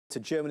to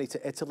Germany,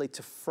 to Italy,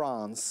 to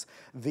France.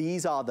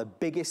 These are the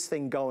biggest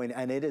thing going,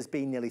 and it has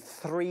been nearly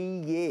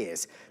 3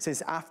 years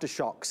since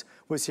Aftershocks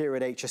was here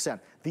at HSN.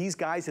 These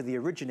guys are the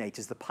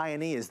originators, the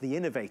pioneers, the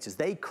innovators.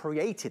 They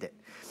created it.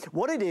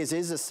 What it is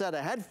a set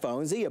of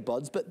headphones,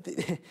 earbuds, but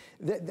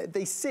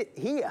they sit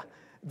here.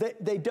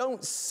 They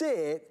don't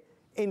sit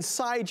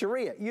inside your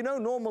ear. You know,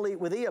 normally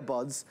with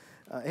earbuds,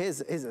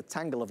 here's a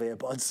tangle of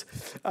earbuds.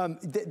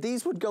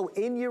 These would go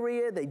in your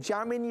ear, they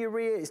jam in your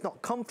ear, it's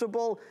not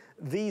comfortable.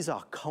 These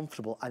are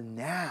comfortable, and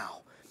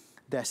now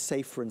they're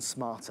safer and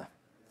smarter.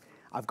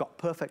 I've got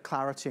perfect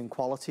clarity and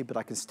quality, but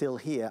I can still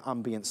hear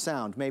ambient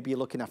sound. Maybe you're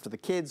looking after the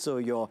kids, or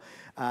you're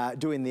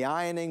doing the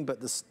ironing, but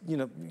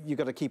you've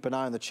got to keep an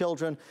eye on the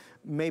children.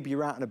 Maybe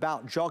you're out and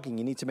about jogging,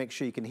 you need to make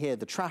sure you can hear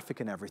the traffic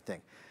and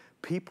everything.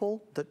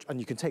 People that, and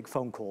you can take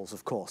phone calls,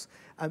 of course,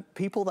 and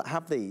people that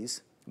have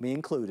these, me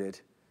included,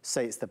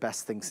 say it's the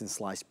best thing since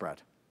sliced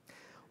bread.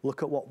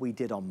 Look at what we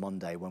did on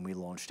Monday when we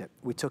launched it.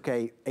 We took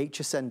a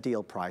HSN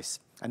deal price,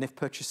 an if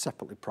purchased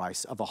separately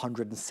price of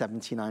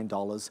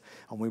 $179,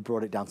 and we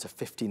brought it down to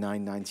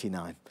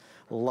 $59.99.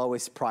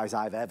 Lowest price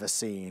I've ever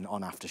seen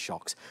on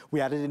Aftershocks. We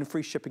added in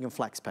free shipping and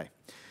FlexPay.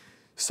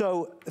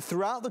 So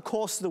throughout the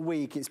course of the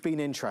week, it's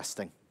been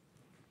interesting.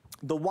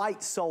 The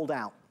white sold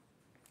out.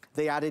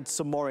 They added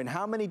some more in.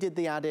 How many did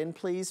they add in,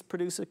 please,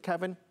 producer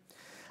Kevin?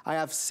 I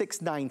have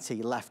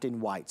 690 left in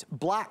white.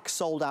 Black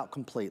sold out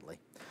completely.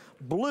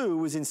 Blue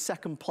was in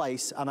second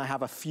place, and I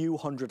have a few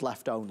hundred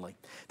left only.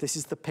 This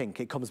is the pink.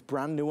 It comes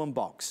brand new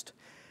unboxed.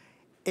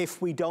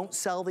 If we don't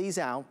sell these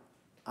out,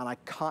 and I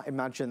can't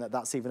imagine that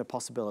that's even a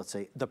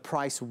possibility, the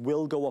price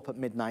will go up at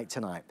midnight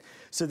tonight.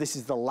 So this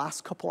is the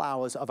last couple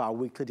hours of our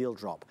weekly deal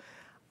drop.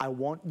 I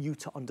want you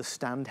to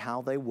understand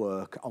how they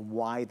work and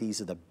why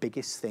these are the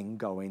biggest thing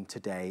going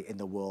today in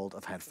the world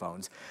of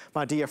headphones.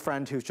 My dear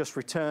friend who's just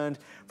returned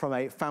from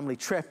a family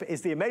trip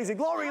is the amazing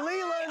Lori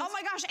Leland. Oh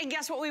my gosh, and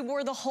guess what we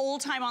wore the whole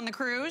time on the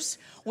cruise?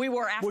 We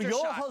wore Aftershocks. Well,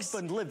 your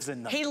husband lives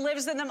in them. He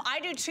lives in them.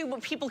 I do too,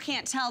 but people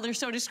can't tell. They're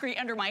so discreet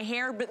under my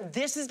hair, but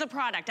this is the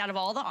product out of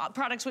all the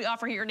products we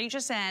offer here at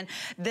HSN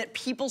that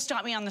people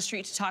stop me on the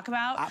street to talk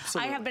about.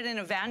 Absolutely. I have been an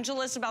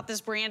evangelist about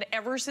this brand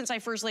ever since I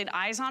first laid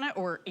eyes on it,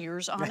 or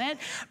ears on it,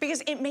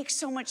 because it makes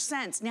so much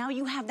sense. Now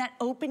you have that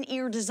open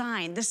ear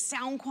design. The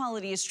sound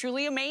quality is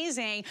truly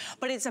amazing,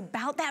 but it's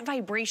about that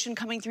vibration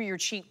coming through your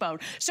cheekbone.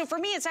 So for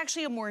me, it's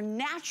actually a more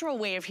natural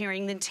way of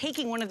hearing than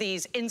taking one of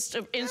these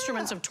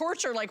instruments of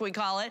torture, like we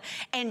call it,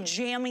 and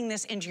jamming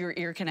this into your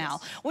ear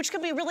canal, which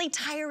can be really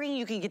tiring.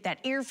 You can get that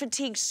ear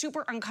fatigue,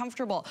 super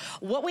uncomfortable.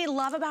 What we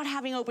love about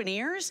having open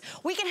ears,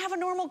 we can have a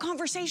normal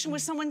conversation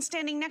with someone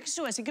standing next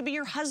to us. It could be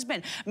your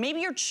husband.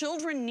 Maybe your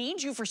children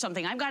need you for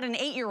something. I've got an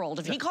 8-year-old.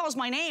 If he calls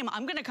my name,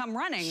 I'm gonna come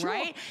running,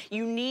 right?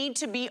 You need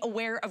to be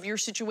aware of your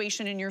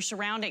situation and your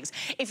surroundings.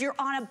 If you're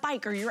on a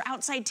bike or you're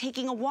outside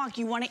taking a walk,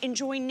 you wanna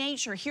enjoy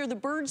nature, hear the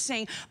birds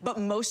sing, but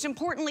most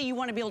importantly, you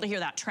wanna be able to hear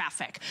that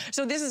traffic.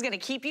 So this is gonna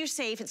keep you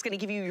safe. It's gonna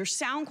give you your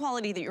sound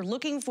quality that you're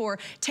looking for.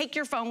 Take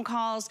your phone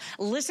calls,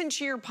 listen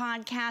to your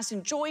podcast,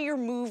 enjoy your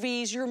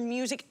movies, your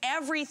music,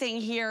 everything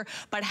here,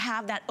 but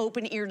have that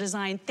open ear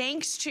design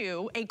thanks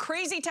to a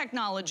crazy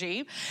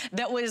technology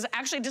that was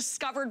actually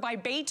discovered by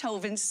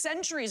Beethoven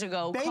centuries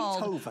ago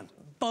called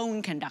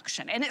bone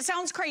conduction. And it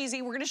sounds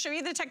crazy. We're gonna show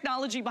you the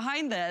technology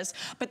behind this,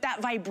 but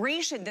that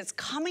vibration that's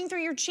coming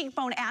through your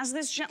cheekbone as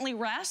this gently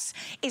rests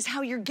is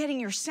how you're getting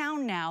your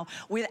sound now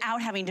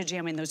without having to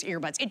jam in those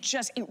earbuds.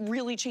 It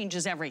really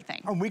changes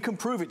everything. And we can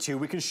prove it to you,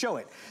 we can show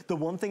it. The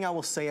one thing I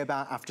will say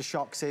about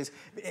Aftershocks is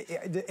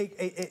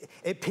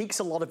it piques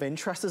a lot of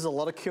interest, there's a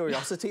lot of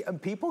curiosity,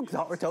 and people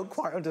don't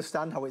quite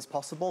understand how it's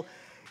possible.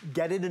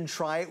 Get it and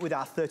try it with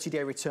our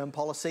 30-day return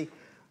policy.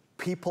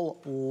 People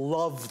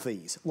love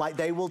these. Like,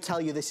 they will tell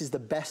you this is the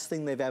best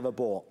thing they've ever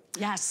bought.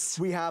 Yes.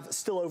 We have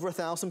still over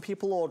 1,000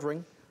 people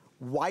ordering.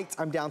 White,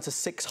 I'm down to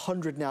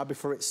 600 now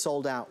before it's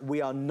sold out.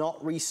 We are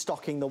not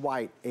restocking the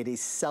white. It is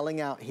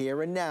selling out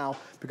here and now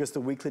because the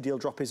weekly deal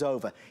drop is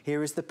over.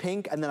 Here is the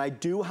pink, and then I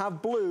do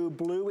have blue.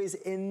 Blue is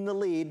in the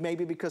lead,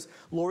 maybe because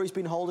Lori's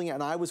been holding it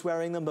and I was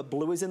wearing them, but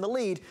blue is in the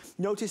lead.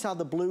 Notice how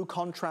the blue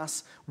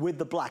contrasts with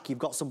the black. You've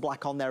got some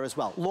black on there as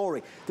well.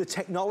 Lori, the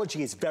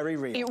technology is very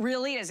real. It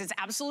really is. It's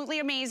absolutely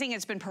amazing.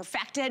 It's been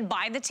perfected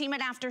by the team at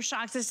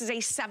Aftershocks. This is a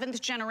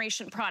 7th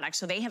generation product,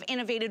 so they have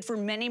innovated for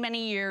many,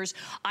 many years.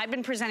 I've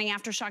been presenting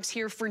Aftershocks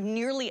here for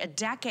nearly a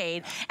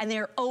decade, and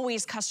they're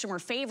always customer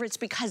favorites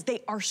because they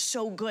are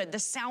so good. The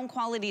sound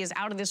quality is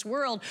out of this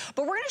world,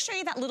 but we're gonna show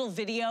you that little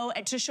video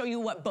to show you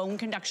what bone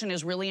conduction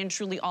is really and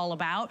truly all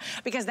about,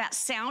 because that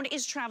sound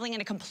is traveling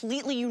in a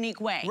completely unique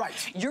way. Right.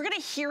 You're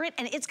gonna hear it,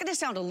 and it's gonna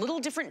sound a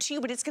little different to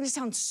you, but it's gonna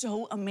sound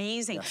so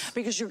amazing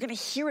because you're gonna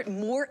hear it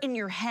more in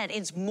your head.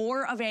 It's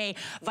more of a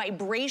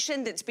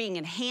vibration that's being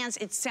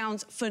enhanced. It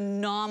sounds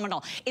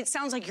phenomenal. It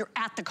sounds like you're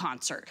at the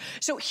concert.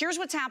 So here's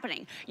what's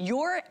happening.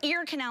 Your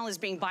ear canal is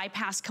being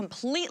bypassed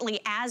completely,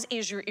 as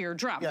is your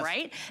eardrum,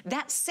 right?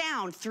 That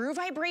sound through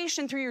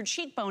vibration through your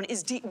cheekbone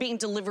is being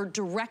delivered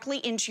directly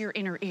into your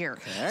inner ear.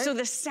 So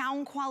the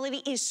sound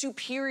quality is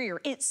superior.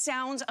 It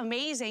sounds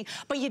amazing,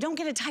 but you don't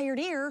get a tired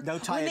ear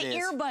when the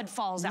earbud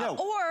falls out.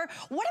 Or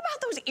what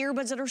about those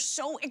earbuds that are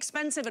so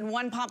expensive and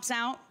one pops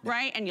out,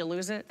 right? And you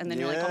lose it, and then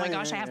you're like, oh my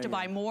gosh, I have to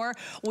buy more.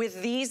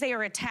 With these, they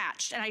are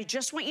attached, and I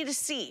just want you to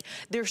see,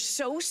 they're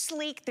so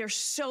sleek, they're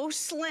so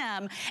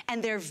slim,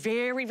 and they're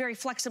very, very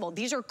flexible.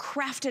 These are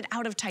crafted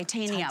out of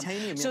titanium.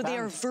 So they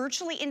are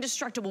virtually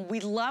indestructible. We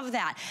love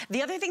that.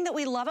 The other thing that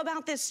we love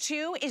about this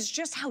too is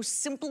just how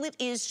simple it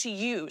is to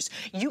use.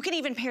 You can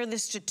even pair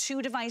this to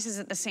 2 devices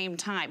at the same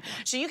time.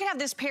 So you can have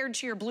this paired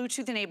to your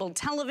Bluetooth-enabled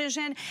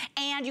television,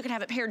 and you can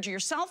have it paired to your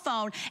cell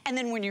phone, and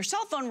then when your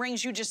cell phone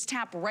rings, you just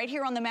tap right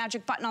here on the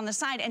magic button on the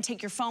side and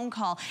take your phone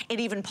call. It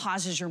even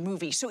pauses your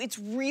movie. So it's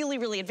really,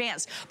 really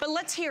advanced. But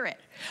let's hear it,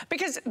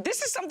 because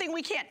this is something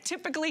we can't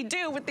typically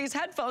do with these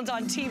headphones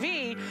on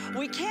TV.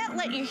 We can't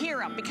let you hear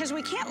them because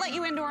we can't let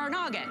you into our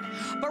noggin.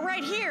 But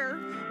right here,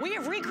 we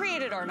have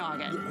recreated our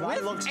noggin with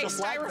a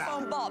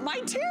styrofoam ball.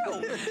 Mine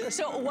too.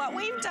 So what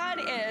we've done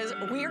is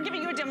we are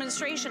giving you a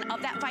demonstration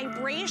of that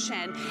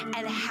vibration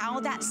and how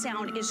that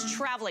sound is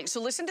traveling.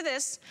 So listen to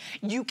this.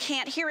 You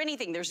can't hear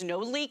anything. There's no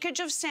leakage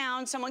of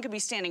sound. Someone could be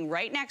standing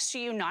right next to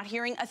you, not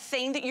hearing a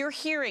thing that you're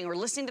hearing, or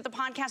listening to the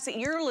podcast that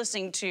you're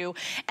listening to.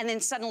 And then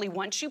suddenly,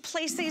 once you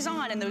place these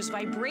on and those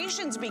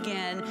vibrations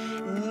begin,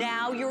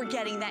 now you're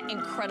getting that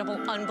incredible,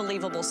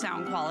 unbelievable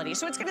sound quality.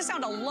 So it's gonna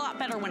sound a lot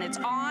better when it's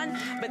on,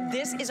 but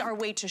this is our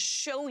way to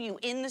show you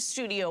in the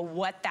studio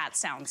what that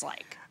sounds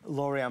like.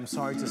 Lori, I'm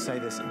sorry to say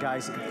this.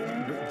 Guys,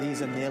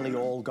 these are nearly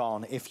all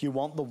gone. If you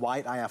want the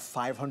white, I have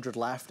 500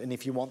 left. And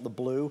if you want the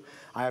blue,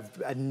 I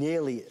have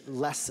nearly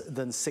less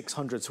than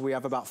 600. So we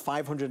have about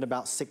 500 and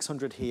about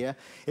 600 here.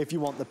 If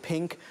you want the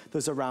pink,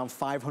 there's around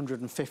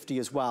 550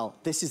 as well.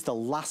 This is the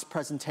last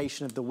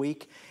presentation of the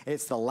week.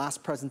 It's the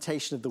last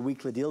presentation of the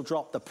weekly deal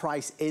drop. The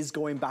price is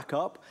going back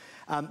up.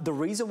 The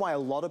reason why a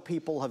lot of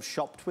people have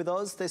shopped with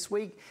us this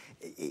week,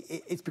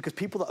 it's because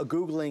people that are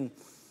Googling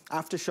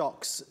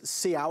Aftershocks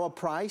see our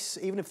price,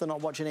 even if they're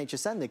not watching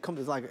HSN, they come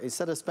to, like,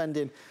 instead of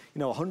spending, you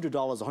know, $100,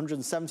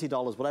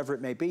 $170, whatever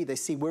it may be, they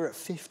see we're at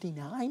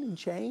 59 and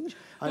change,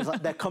 and it's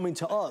like they're coming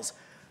to us.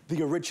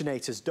 The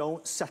originators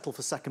don't settle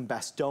for second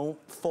best. Don't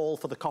fall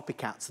for the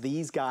copycats.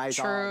 These guys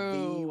are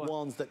the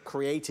ones that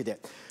created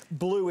it.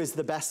 Blue is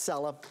the best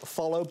seller,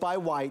 followed by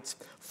white,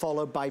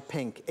 followed by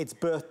pink. It's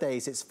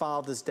birthdays, it's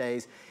Father's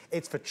Days,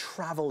 it's for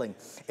traveling.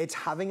 It's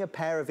having a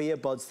pair of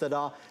earbuds that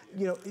are,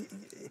 you know,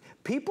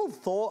 people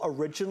thought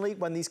originally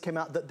when these came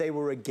out that they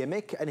were a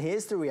gimmick, and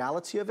here's the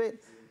reality of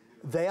it.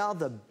 They are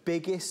the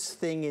biggest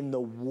thing in the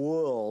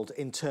world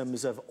in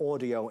terms of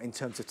audio, in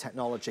terms of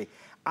technology.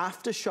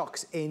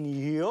 Aftershocks in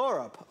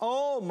Europe,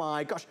 oh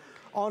my gosh.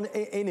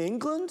 In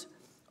England,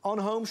 on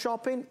home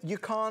shopping, you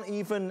can't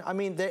even, I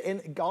mean,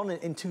 they're gone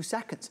in 2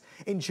 seconds.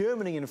 In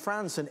Germany and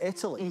France and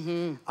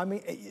Italy. I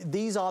mean,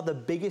 these are the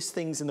biggest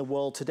things in the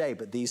world today,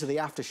 but these are the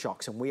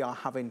Aftershocks, and we are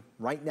having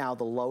right now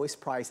the lowest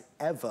price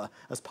ever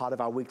as part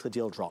of our weekly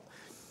deal drop.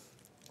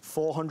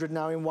 400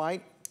 now in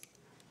white.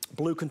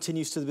 Blue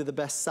continues to be the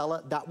best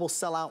seller. That will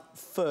sell out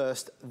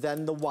first,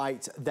 then the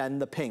white, then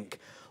the pink.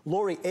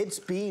 Lori, it's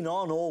been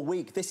on all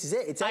week. This is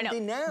it. It's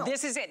ending now.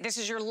 This is it. This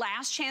is your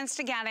last chance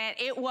to get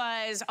it. It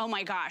was, oh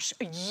my gosh,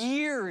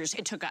 years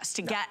it took us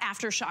to get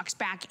Aftershocks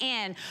back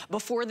in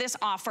before this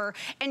offer.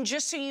 And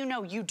just so you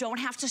know, you don't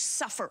have to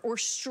suffer or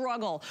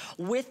struggle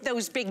with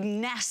those big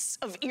nests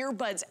of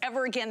earbuds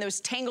ever again, those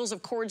tangles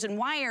of cords and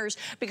wires,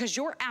 because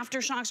your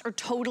Aftershocks are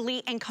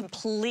totally and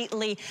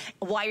completely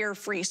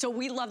wire-free. So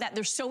we love that.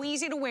 They're so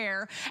easy to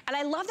wear. And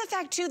I love the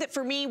fact, too, that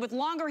for me, with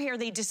longer hair,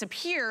 they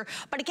disappear.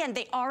 But again,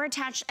 they are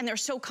attached and they're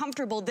so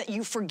comfortable that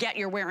you forget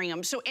you're wearing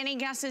them. So any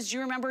guesses? Do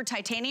you remember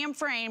titanium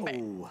frame?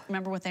 But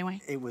remember what they weigh?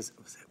 Was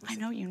I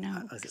know you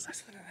know. Is it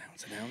less than an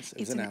ounce? An ounce?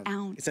 It's an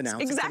ounce. It's an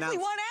ounce. Exactly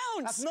 1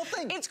 ounce. That's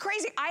nothing. It's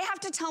crazy. I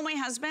have to tell my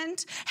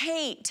husband,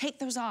 hey, take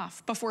those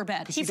off before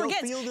bed. He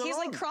forgets. He's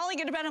like crawling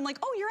into bed. I'm like,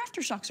 oh, your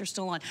Aftershocks are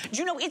still on. Do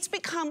you know, it's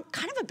become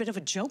kind of a bit of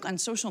a joke on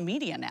social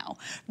media now.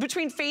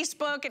 Between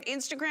Facebook and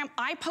Instagram,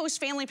 I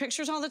post family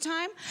pictures all the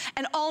time,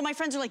 and all of my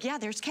friends are like, yeah,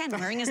 there's Ken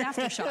wearing his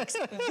Aftershocks.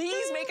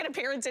 These make an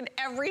appearance in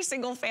every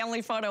single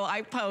family photo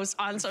I post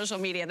on social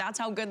media. That's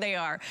how good they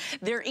are.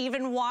 They're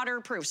even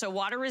waterproof, so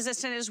water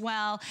resistant as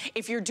well.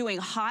 If you're doing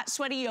hot,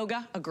 sweaty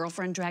yoga, a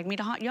girlfriend dragged me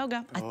to hot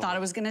yoga. I thought I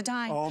was gonna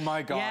die. Oh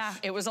my gosh. Yeah,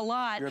 it was a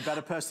lot. You're a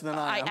better person than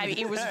I am.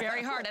 It was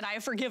very hard, and I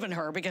have forgiven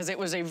her because it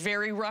was a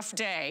very rough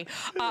day.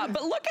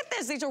 But look at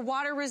this, these are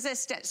water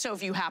resistant. So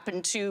if you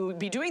happen to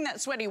be doing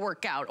that sweaty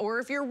workout, or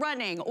if you're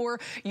running, or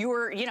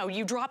you're, you know,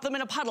 you drop them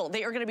in a puddle,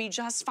 they are gonna be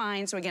just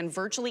fine. So again,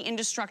 virtually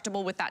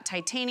indestructible with that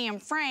titanium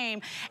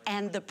frame, and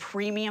again, the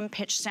premium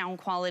pitch sound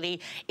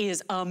quality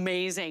is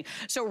amazing.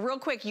 So real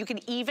quick, you can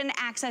even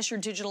access your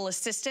digital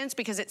assistants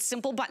because it's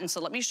simple buttons.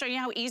 So let me show you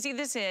how easy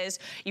this is.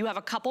 You have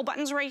a couple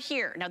buttons right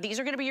here. Now these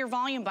are gonna be your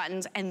volume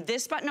buttons, and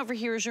this button over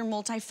here is your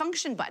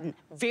multifunction button.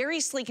 Very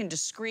sleek and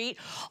discreet.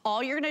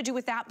 All you're gonna do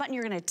with that button,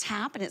 you're gonna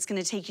tap and it's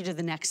gonna take you to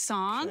the next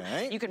song.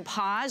 Okay. You can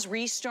pause,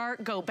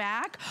 restart, go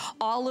back.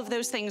 All of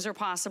those things are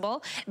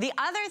possible. The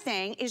other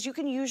thing is you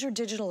can use your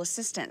digital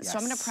assistant. Yes. So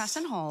I'm gonna press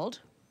and hold.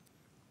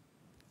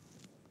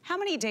 How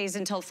many days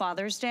until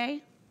Father's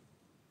Day?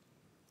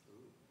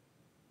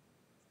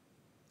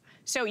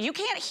 So you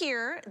can't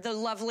hear the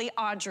lovely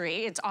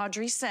Audrey. It's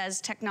Audrey Says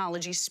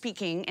Technology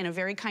speaking in a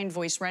very kind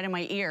voice right in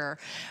my ear.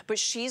 But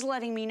she's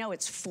letting me know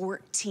it's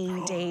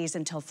 14 days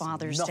until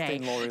Father's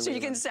Day. So you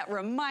can set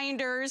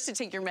reminders to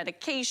take your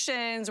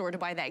medications or to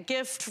buy that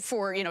gift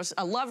for, you know,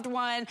 a loved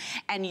one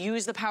and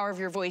use the power of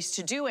your voice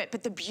to do it.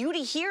 But the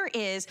beauty here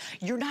is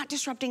you're not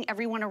disrupting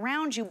everyone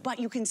around you, but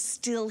you can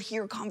still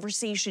hear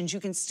conversations.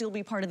 You can still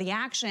be part of the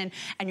action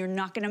and you're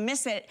not gonna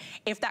miss it.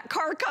 If that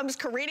car comes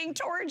careening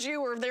towards you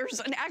or there's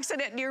an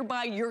accident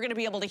nearby, you're gonna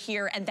be able to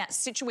hear, and that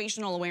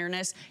situational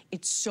awareness,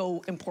 it's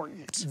so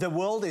important. The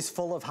world is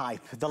full of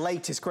hype. The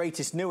latest,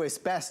 greatest,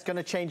 newest, best,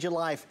 gonna change your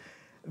life.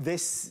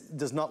 This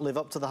does not live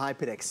up to the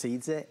hype, it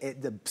exceeds it,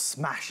 it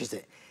smashes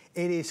it.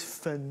 It is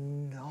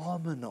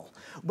phenomenal.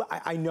 But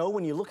I know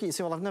when you look at it, you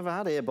say, well, I've never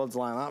had earbuds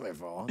like that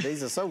before.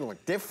 These are so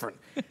like, different.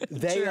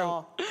 They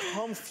are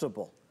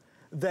comfortable.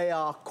 They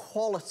are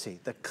quality,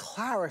 the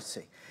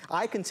clarity.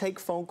 I can take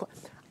phone calls.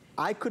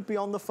 I could be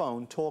on the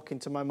phone talking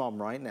to my mom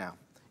right now.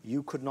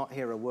 You could not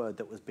hear a word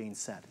that was being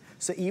said.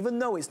 So even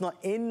though it's not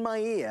in my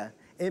ear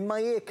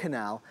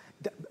canal,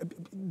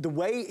 the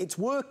way it's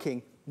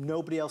working,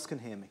 nobody else can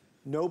hear me.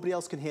 Nobody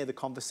else can hear the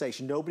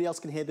conversation. Nobody else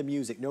can hear the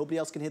music. Nobody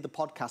else can hear the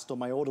podcast or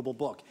my Audible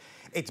book.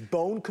 It's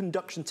bone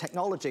conduction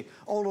technology.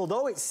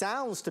 Although it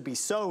sounds to be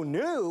so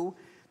new,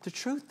 the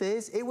truth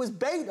is, it was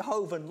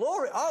Beethoven.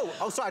 Lori,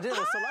 sorry, I didn't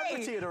know a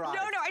celebrity had arrived.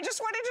 No, I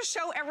just wanted to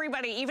show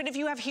everybody, even if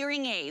you have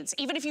hearing aids,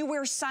 even if you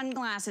wear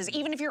sunglasses,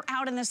 even if you're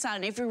out in the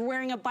sun, if you're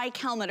wearing a bike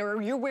helmet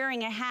or you're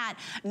wearing a hat,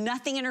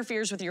 nothing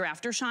interferes with your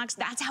aftershocks.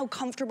 That's how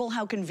comfortable,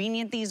 how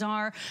convenient these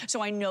are.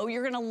 So I know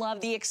you're gonna love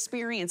the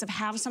experience of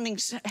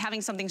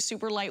having something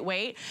super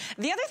lightweight.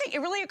 The other thing, it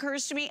really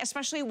occurs to me,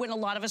 especially when a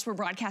lot of us were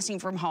broadcasting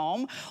from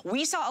home,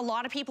 we saw a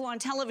lot of people on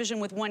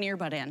television with one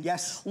earbud in.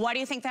 Yes. Why do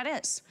you think that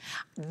is?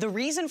 The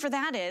reason for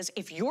that is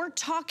if you're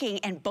talking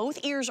and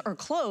both ears are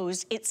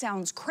closed, it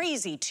sounds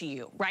crazy to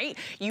you, right?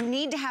 You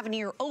need to have an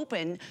ear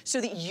open so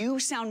that you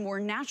sound more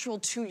natural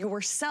to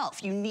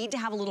yourself. You need to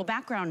have a little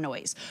background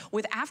noise.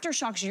 With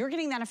aftershocks, you're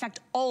getting that effect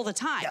all the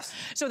time. Yes.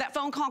 So that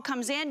phone call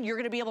comes in, you're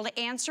gonna be able to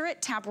answer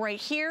it, tap right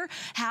here,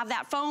 have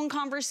that phone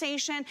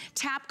conversation,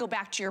 tap, go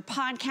back to your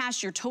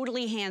podcast, you're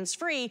totally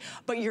hands-free,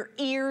 but your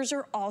ears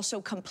are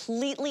also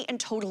completely and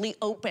totally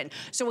open.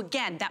 So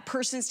again, that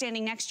person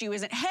standing next to you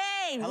isn't,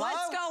 hey, hello?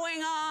 What's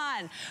going on?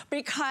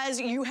 Because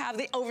you have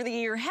the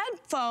over-the-ear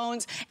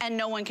headphones and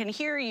no one can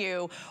hear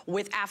you.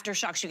 With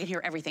aftershocks, you can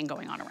hear everything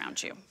going on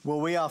around you.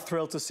 Well, we are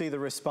thrilled to see the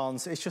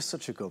response. It's just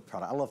such a good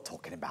product. I love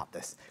talking about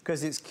this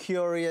because it's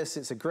curious,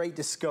 it's a great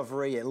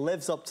discovery, it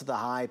lives up to the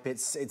hype,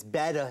 it's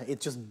better,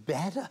 it's just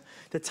better.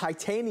 The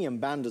titanium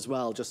band as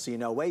well, just so you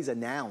know, weighs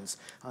an ounce,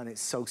 and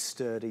it's so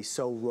sturdy,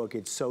 so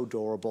rugged, so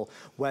durable,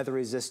 weather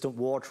resistant,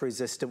 water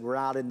resistant, we're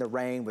out in the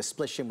rain, we're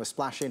splishing, we're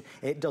splashing,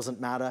 it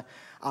doesn't matter.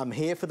 I'm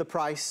here for the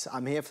price,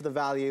 I'm here for the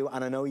value,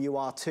 and I know you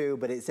are too,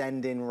 but it's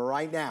ending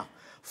right now.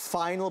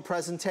 Final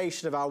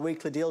presentation of our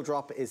weekly deal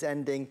drop is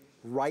ending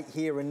right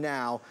here and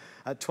now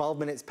at 12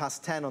 minutes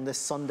past 10 on this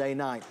Sunday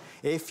night.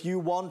 If you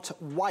want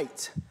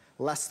white,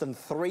 less than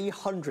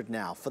 300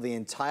 now for the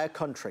entire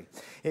country.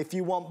 If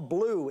you want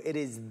blue, it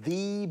is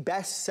the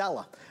best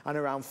seller, and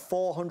around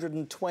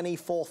 420,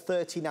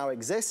 430 now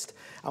exist.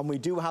 And we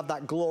do have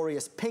that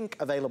glorious pink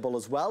available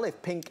as well.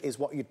 If pink is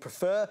what you'd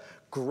prefer,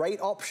 great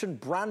option,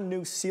 brand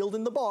new, sealed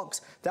in the box.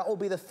 That will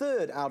be the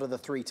third out of the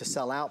 3 to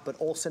sell out, but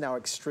also now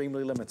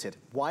extremely limited.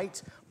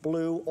 White,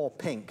 blue, or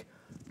pink,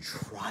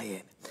 try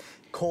it.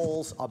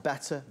 Calls are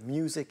better,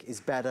 music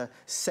is better,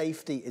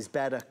 safety is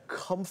better,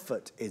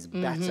 comfort is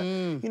better.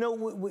 You know,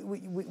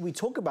 we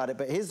talk about it,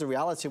 but here's the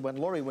reality. When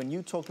Laurie, when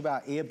you talk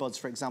about earbuds,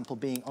 for example,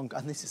 being on,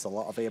 and this is a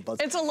lot of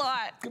earbuds. It's a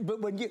lot. But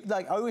when you,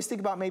 like, I always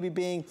think about maybe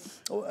being,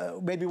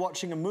 maybe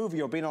watching a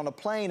movie or being on a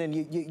plane and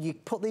you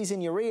put these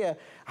in your ear,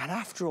 and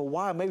after a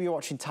while, maybe you're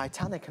watching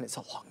Titanic and it's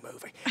a long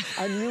movie,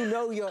 and you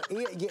know your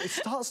ear, it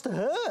starts to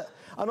hurt.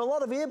 And a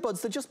lot of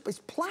earbuds, it's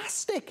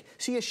plastic.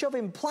 So you're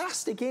shoving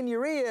plastic in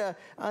your ear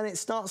and it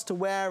starts to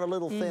wear a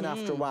little thin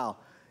after a while.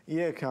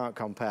 You can't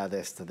compare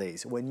this to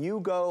these. When you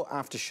go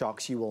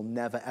aftershocks, you will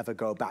never ever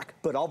go back.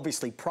 But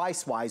obviously,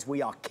 price-wise,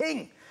 we are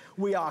king.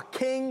 We are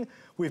king.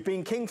 We've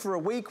been king for a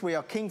week. We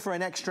are king for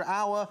an extra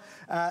hour.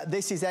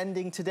 This is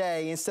ending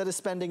today. Instead of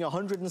spending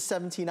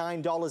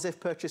 $179 if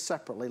purchased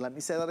separately, let me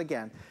say that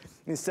again.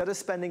 Instead of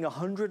spending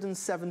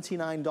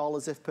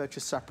 $179 if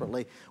purchased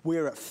separately,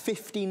 we're at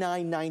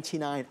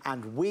 $59.99,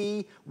 and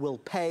we will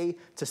pay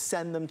to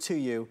send them to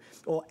you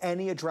or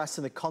any address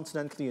in the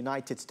continental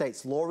United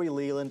States. Lori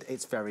Leland,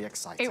 it's very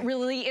exciting. It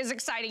really is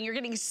exciting. You're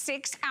getting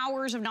 6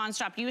 hours of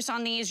nonstop use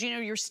on these. You know,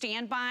 your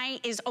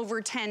standby is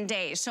over 10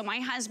 days. So my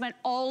husband,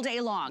 all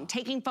day long,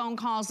 taking phone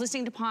calls,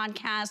 listening to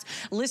podcasts,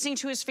 listening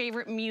to his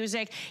favorite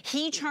music.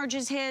 He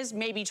charges his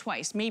maybe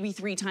twice, maybe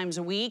 3 times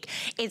a week.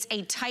 It's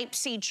a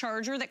Type-C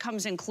charger that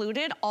comes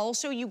included.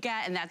 Also, you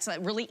get, and that's a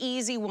really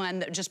easy one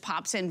that just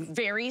pops in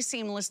very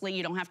seamlessly.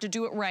 You don't have to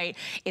do it right.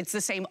 It's the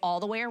same all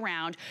the way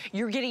around.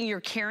 You're getting your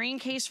carrying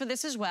case for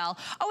this as well.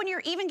 Oh, and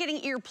you're even getting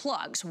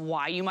earplugs.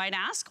 Why, you might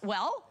ask?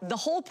 Well, the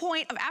whole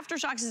point of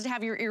AfterShokz is to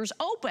have your ears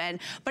open,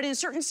 but in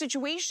certain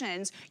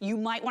situations, you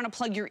might want to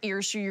plug your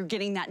ears so you're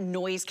getting that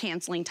noise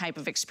canceling type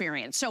of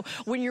experience. So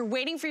when you're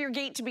waiting for your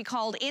gate to be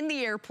called in the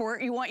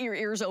airport, you want your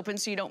ears open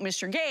so you don't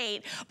miss your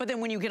gate. But then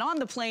when you get on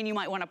the plane, you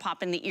might want to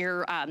pop in the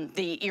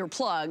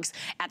earplugs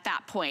at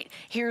that point.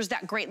 Here's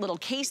that great little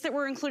case that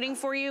we're including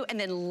for you. And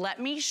then let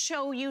me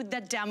show you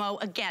the demo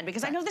again,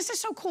 because I know this is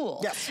so cool.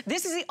 Yes.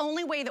 This is the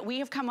only way that we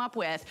have come up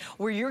with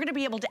where you're going to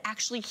be able to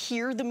actually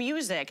hear the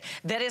music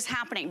that is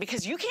happening,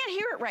 because you can't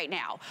hear it right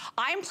now.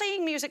 I'm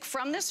playing music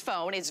from this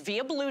phone. It's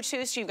via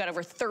Bluetooth, so you've got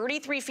over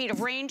 33 feet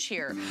of range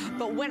here.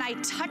 But when I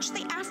touch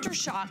the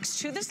AfterShokz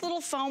to this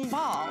little foam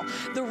ball,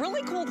 the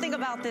really cool thing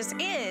about this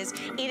is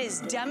it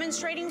is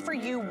demonstrating for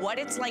you what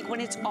it's like when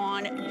it's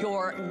on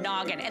your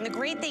noggin. And the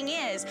great thing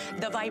is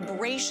the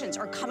vibrations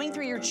are coming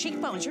through your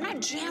cheekbones. You're not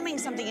jamming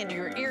something into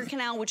your ear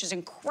canal, which is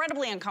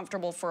incredibly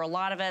uncomfortable for a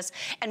lot of us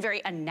and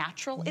very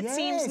unnatural, it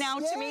seems now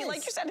to me.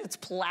 Like you said, it's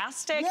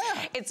plastic.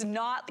 It's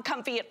not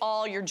comfy at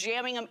all. You're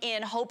jamming them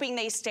in, hoping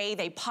they stay.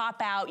 They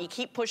pop out. You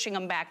keep pushing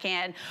them back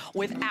in.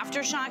 With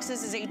AfterShokz,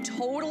 this is a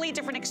totally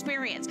different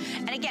experience.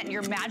 And again,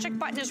 your magic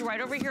button is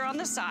right over here on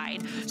the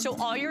side. So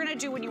all you're going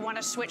to do when you want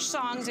to switch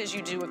songs is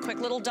you do a quick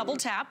little double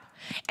tap,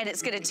 and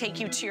it's going to take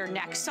you to your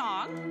next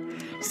song.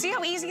 See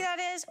how easy that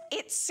is?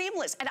 It's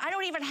seamless. And I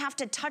don't even have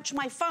to touch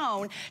my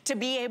phone to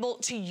be able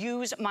to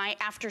use my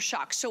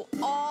AfterShokz. So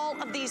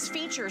all of these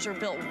features are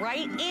built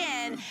right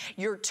in.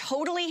 You're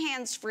totally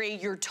hands-free.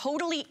 You're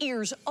totally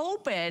ears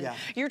open.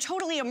 You're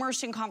totally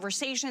immersed in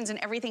conversations and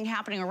everything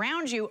happening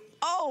around you.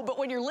 Oh, but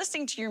when you're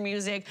listening to your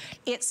music,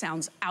 it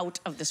sounds out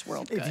of this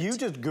world good. If you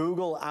just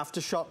Google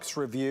AfterShokz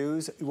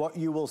reviews, what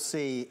you will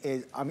see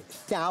is, I mean,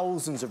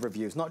 thousands of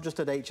reviews, not just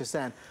at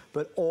HSN,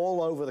 but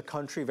all over the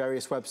country,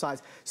 various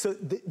websites. So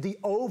the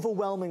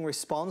overwhelming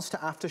response to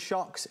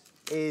AfterShokz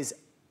is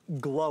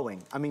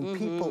glowing. I mean,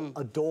 people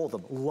adore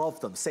them,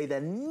 love them, say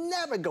they're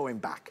never going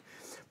back.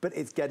 But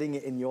it's getting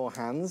it in your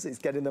hands. It's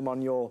getting them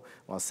on your,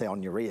 well, I'll say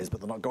on your ears,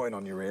 but they're not going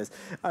on your ears.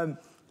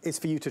 It's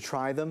for you to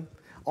try them.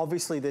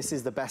 Obviously, this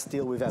is the best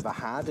deal we've ever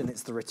had, and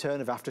it's the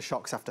return of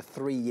AfterShokz after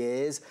 3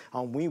 years,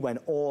 and we went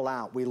all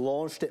out. We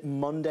launched it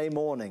Monday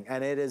morning,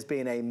 and it has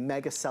been a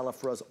mega seller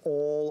for us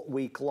all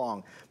week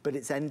long, but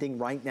it's ending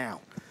right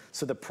now.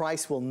 So the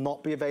price will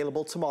not be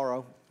available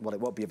tomorrow. Well, it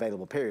won't be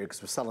available, period,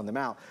 because we're selling them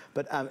out.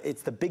 But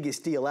it's the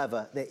biggest deal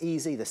ever. They're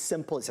easy, they're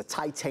simple. It's a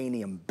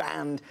titanium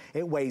band.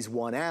 It weighs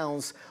 1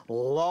 ounce.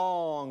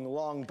 Long,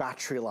 long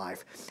battery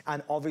life.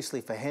 And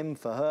obviously for him,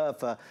 for her,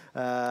 for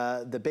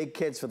the big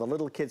kids, for the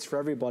little kids, for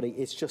everybody,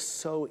 it's just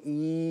so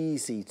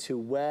easy to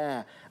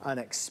wear and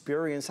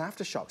experience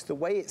AfterShokz. The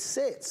way it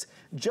sits,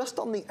 just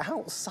on the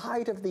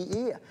outside of the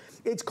ear.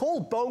 It's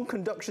called bone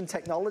conduction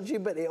technology,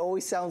 but it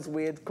always sounds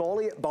weird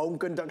calling it bone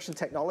conduction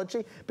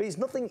technology. But it's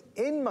nothing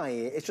in my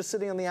ear. It's just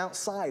sitting on the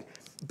outside.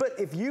 But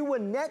if you were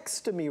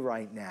next to me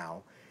right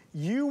now,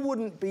 you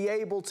wouldn't be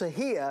able to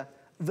hear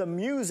the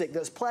music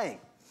that's playing.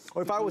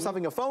 Or if I was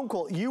having a phone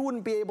call, you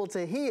wouldn't be able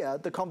to hear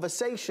the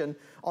conversation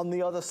on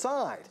the other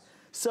side.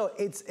 So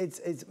it's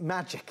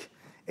magic.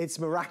 It's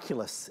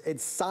miraculous.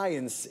 It's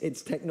science.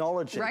 It's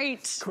technology.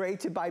 Right.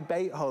 Created by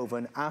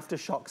Beethoven,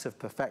 AfterShokz have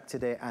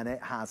perfected it, and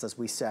it has, as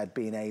we said,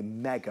 been a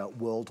mega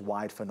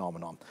worldwide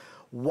phenomenon.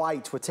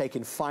 White, we're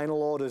taking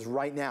final orders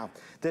right now.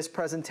 This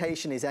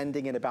presentation is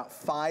ending in about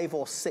 5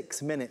 or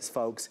 6 minutes,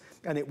 folks,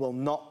 and it will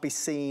not be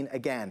seen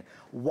again.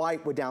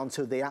 White, we're down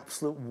to the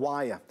absolute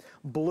wire.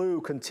 Blue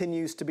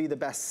continues to be the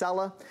best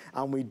seller,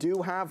 and we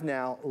do have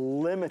now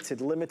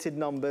limited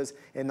numbers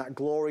in that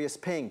glorious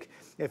pink.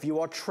 If you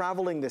are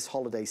traveling this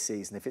holiday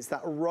season, if it's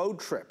that road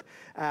trip,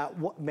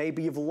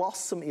 maybe you've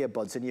lost some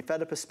earbuds and you're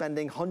fed up of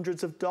spending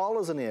hundreds of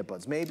dollars on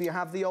earbuds. Maybe you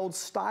have the old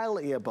style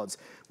earbuds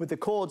with the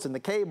cords and the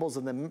cables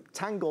and the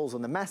tangles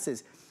and the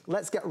messes.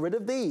 Let's get rid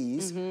of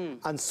these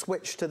and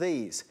switch to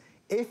these.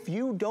 If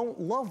you don't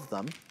love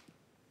them,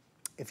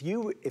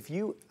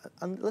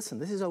 and listen,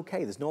 this is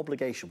okay, there's no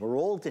obligation, we're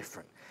all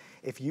different.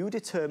 If you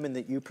determine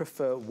that you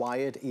prefer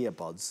wired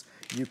earbuds,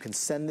 you can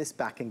send this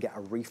back and get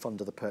a refund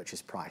of the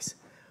purchase price.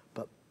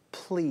 But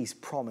please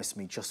promise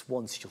me just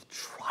once you'll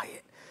try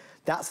it.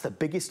 That's the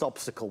biggest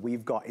obstacle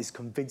we've got, is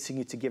convincing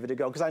you to give it a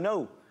go. Because I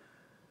know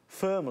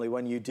firmly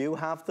when you do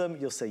have them,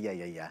 you'll say,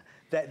 yeah,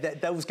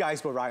 those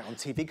guys were right on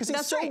TV because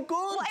it's so good.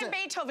 Well, and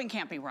Beethoven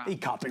can't be wrong. He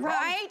can't be wrong.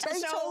 Right?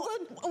 Beethoven.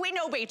 So we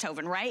know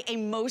Beethoven, right? A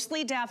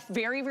mostly deaf,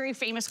 very, very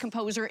famous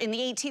composer in the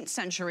 18th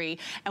century.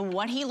 And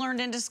what he learned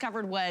and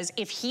discovered was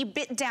if he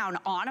bit down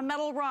on a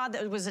metal rod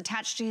that was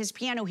attached to his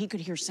piano, he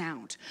could hear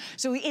sound.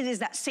 So it is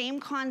that same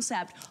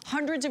concept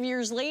hundreds of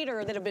years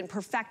later that have been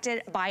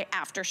perfected by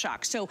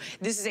Aftershock. So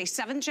this is a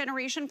 7th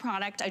generation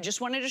product. I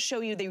just wanted to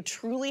show you they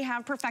truly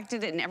have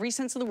perfected it in every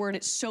sense of the word.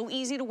 It's so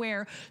easy to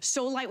wear,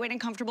 so lightweight and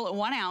comfortable at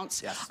 1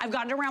 ounce. Yes. I've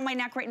got it around my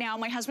neck right now.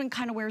 My husband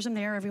kind of wears them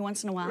there every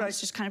once in a while. Right. It's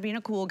just kind of being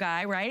a cool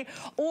guy, right?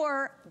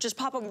 Or just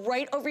pop them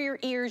right over your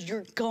ears.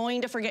 You're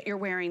going to forget you're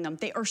wearing them.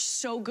 They are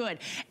so good.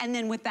 And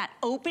then with that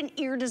open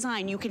ear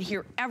design, you can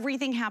hear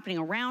everything happening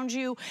around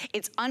you.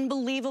 It's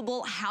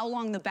unbelievable how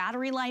long the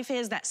battery life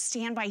is. That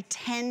standby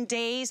 10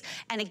 days.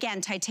 And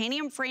again,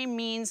 titanium frame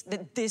means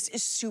that this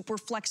is super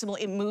flexible.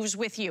 It moves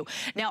with you.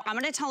 Now, I'm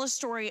going to tell a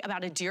story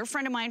about a dear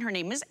friend of mine. Her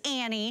name is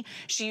Annie.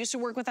 She used to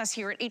work with us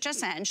here at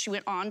HSN. She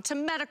went on to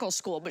medical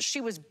school, but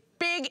she was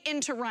big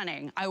into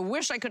running. I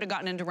wish I could have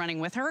gotten into running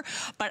with her,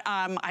 but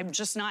I'm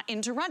just not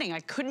into running. I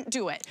couldn't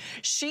do it.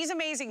 She's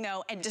amazing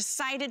though, and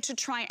decided to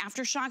try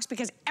Aftershocks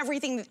because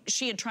everything that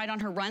she had tried on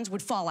her runs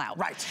would fall out.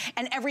 Right.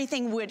 And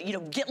everything would, you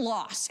know, get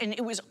lost, and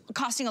it was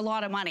costing a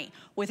lot of money.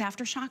 With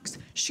Aftershocks,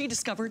 she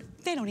discovered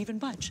they don't even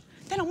budge.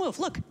 They don't move.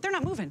 Look, they're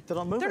not moving. They're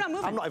not moving. They're not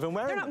moving. I'm not even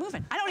wearing They're not them.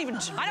 moving. I don't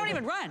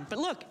even run, but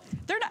look,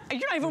 you're not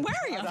even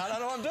wearing them. I don't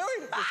know what I'm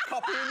doing. Just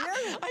copying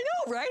you. I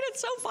know, right?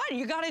 It's so fun.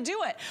 You got to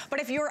do it. But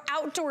if you're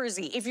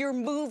outdoorsy, if you're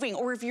moving,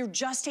 or if you're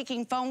just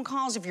taking phone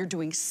calls, if you're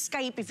doing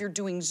Skype, if you're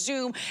doing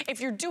Zoom,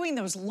 if you're doing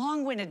those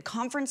long-winded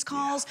conference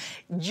calls,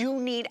 you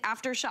need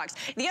Aftershocks.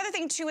 The other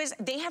thing too is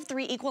they have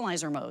 3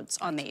 equalizer modes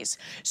on these.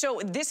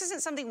 So this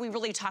isn't something we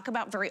really talk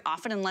about very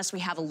often unless we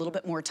have a little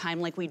bit more time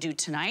like we do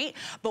tonight.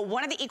 But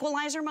one of the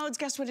equalizer modes,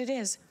 guess what it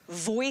is?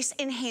 Voice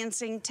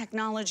enhancing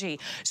technology.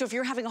 So if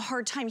you're having a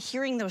hard time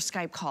hearing those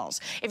Skype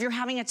calls, if you're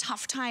having a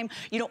tough time,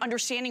 you know,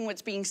 understanding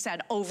what's being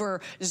said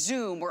over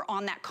Zoom or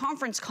on that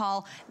conference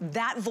call,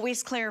 that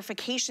voice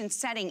clarification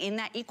setting in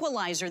that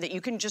equalizer that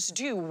you can just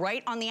do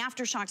right on the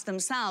Aftershocks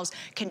themselves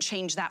can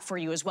change that for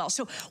you as well.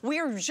 So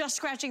we're just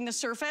scratching the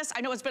surface.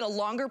 I know it's been a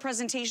longer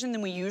presentation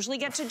than we usually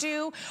get to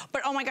do,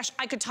 but oh my gosh,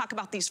 I could talk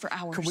about these for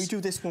hours. Can we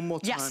do this one more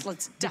time? Yes,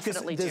 let's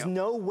definitely do. There's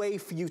no way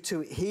for you to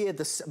hear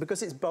this,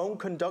 because it's bone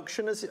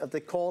conduction, as they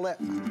call it.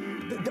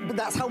 But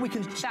that's how we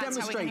can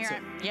demonstrate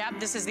it. Yep,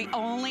 this is the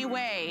only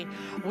way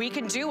we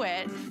can do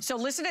it. So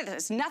listen to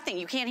this, nothing,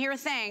 you can't hear a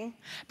thing.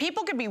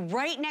 People could be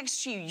right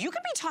next to you. You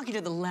could be talking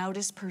to the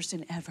loudest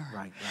person ever.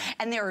 Right.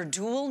 And there are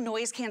dual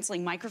noise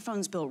canceling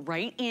microphones built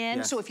right in.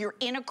 Yes. So if you're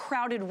in a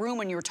crowded room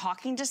and you're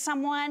talking to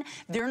someone,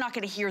 they're not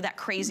gonna hear that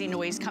crazy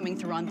noise coming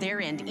through on their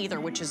end either,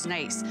 which is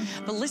nice.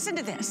 But listen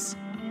to this.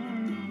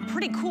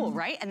 Pretty cool,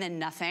 right? And then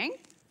nothing.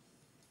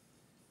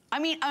 I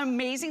mean,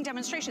 amazing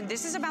demonstration.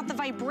 This is about the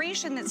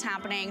vibration that's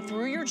happening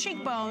through your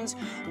cheekbones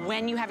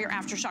when you have your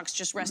Aftershocks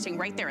just resting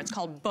right there. It's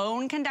called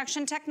bone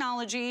conduction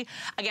technology.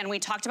 Again, we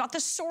talked about the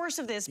source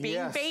of this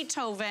being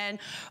Beethoven,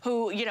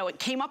 who, you know, it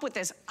came up with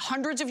this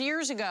hundreds of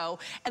years ago.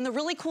 And the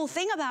really cool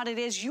thing about it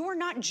is you are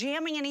not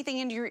jamming anything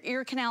into your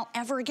ear canal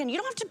ever again. You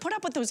don't have to put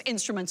up with those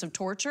instruments of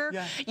torture.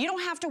 Yeah. You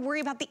don't have to worry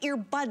about the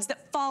earbuds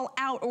that fall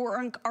out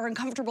or are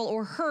uncomfortable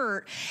or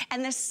hurt.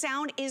 And the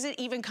sound isn't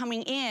even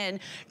coming in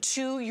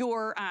to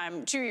your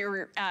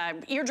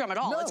eardrum at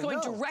all. It's going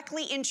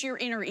directly into your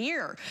inner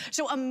ear.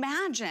 So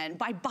imagine,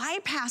 by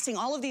bypassing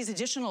all of these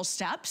additional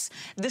steps,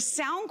 the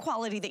sound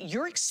quality that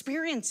you're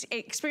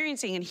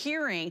experiencing and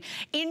hearing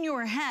in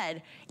your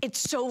head, it's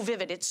so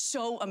vivid, it's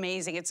so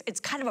amazing. It's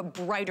kind of a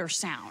brighter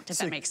sound, if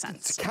that makes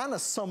sense. To kind of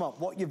sum up,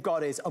 what you've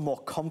got is a more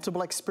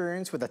comfortable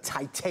experience with a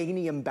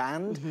titanium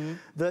band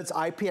that's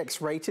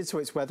IPX rated, so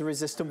it's weather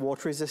resistant,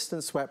 water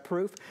resistant, sweat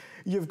proof.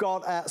 You've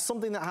got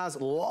something that has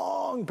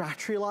long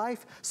battery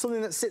life,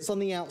 something that sits on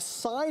the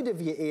outside of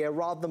your ear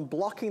rather than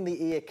blocking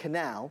the ear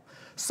canal,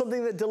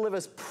 something that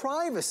delivers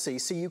privacy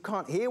so you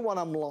can't hear what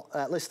I'm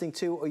listening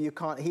to or you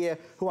can't hear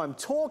who I'm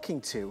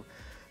talking to,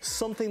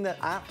 something that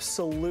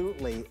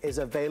absolutely is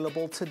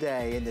available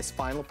today in this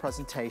final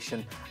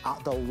presentation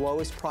at the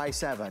lowest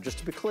price ever. Just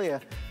to be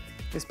clear,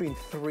 it's been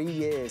 3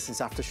 years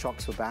since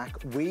Aftershocks were back.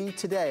 We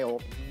today, or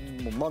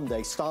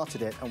Monday,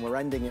 started it, and we're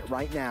ending it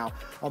right now.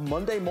 On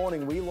Monday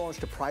morning, we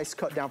launched a price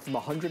cut down from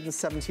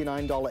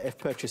 $179 if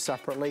purchased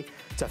separately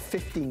to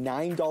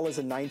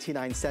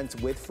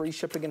 $59.99 with free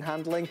shipping and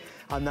handling,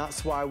 and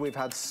that's why we've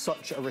had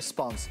such a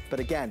response.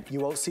 But again, you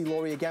won't see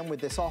Lori again with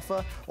this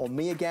offer, or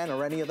me again,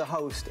 or any other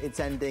host.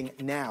 It's ending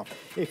now.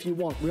 If you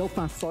want real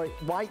fast,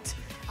 right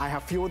I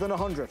have fewer than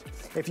 100.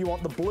 If you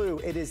want the blue,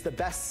 it is the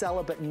best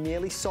seller, but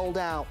nearly sold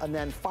out. And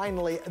then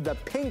finally, the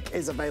pink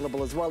is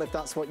available as well, if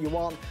that's what you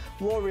want.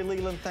 Lori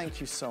Leland,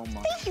 thank you so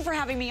much. Thank you for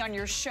having me on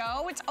your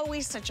show. It's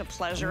always such a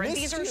pleasure. And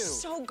these are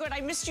so good. I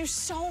missed you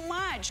so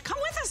much. Come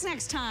with us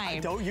next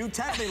time. Don't you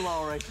tempt me,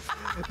 Lori.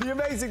 The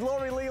amazing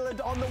Lori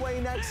Leland on the way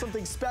next,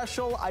 something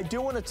special. I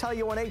do want to tell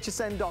you on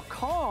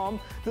hsn.com,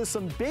 there's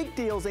some big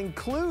deals,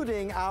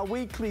 including our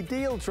weekly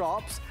deal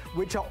drops,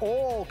 which are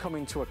all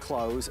coming to a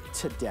close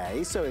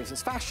today. So if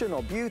it's fashion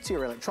or beauty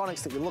or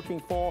electronics that you're looking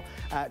for,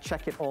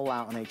 check it all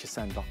out on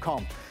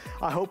hsn.com.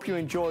 I hope you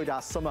enjoyed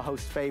our summer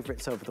host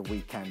favorites over the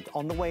weekend.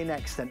 On the way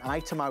next, an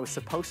item I was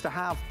supposed to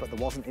have, but there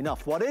wasn't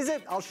enough. What is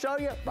it? I'll show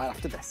you right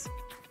after this.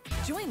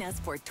 Join us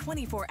for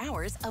 24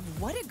 hours of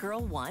What a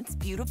Girl Wants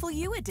Beautiful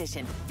You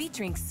Edition,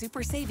 featuring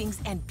super savings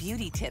and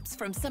beauty tips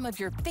from some of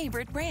your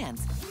favorite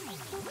brands.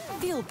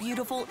 Feel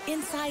beautiful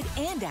inside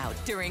and out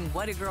during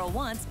What a Girl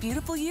Wants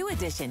Beautiful You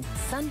Edition,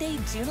 Sunday,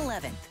 June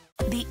 11th.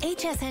 The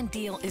HSN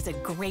deal is a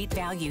great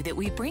value that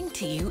we bring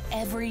to you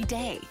every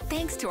day.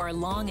 Thanks to our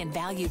long and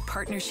valued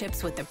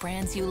partnerships with the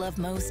brands you love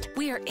most,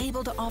 we are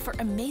able to offer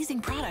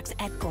amazing products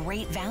at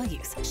great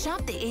values.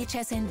 Shop the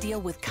HSN deal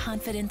with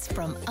confidence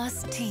from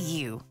us to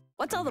you.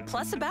 What's all the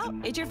plus about?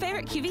 It's your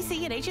favorite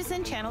QVC and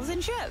HSN channels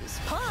and shows.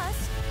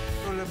 Plus,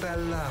 all about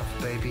love,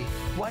 baby.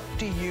 What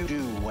do you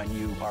do when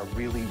you are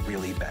really,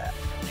 really bad?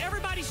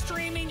 Everybody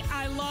streaming,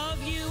 I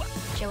love you.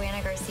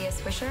 Joanna Garcia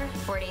Swisher,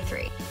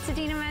 43.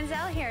 Sadina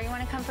Manzel here. You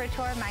want to come for a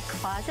tour of my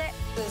closet?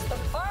 This is the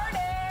party!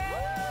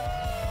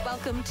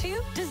 Welcome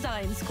to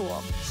Design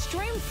School.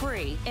 Stream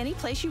free any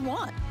place you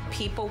want.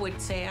 People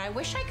would say, I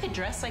wish I could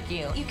dress like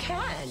you. You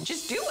can.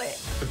 Just do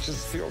it. It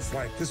just feels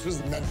like this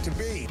was meant to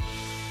be.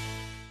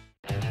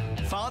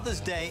 Father's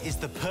Day is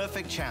the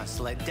perfect chance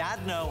to let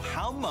Dad know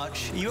how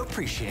much you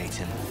appreciate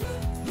him.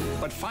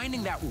 But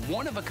finding that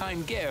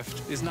one-of-a-kind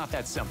gift is not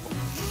that simple.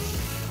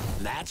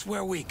 That's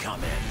where we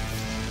come in.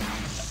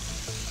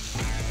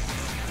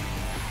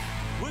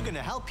 We're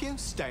gonna help you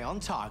stay on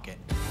target.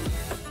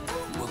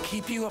 We'll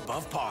keep you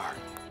above par.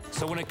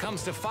 So when it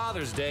comes to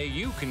Father's Day,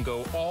 you can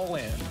go all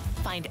in.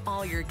 Find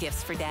all your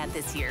gifts for Dad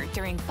this year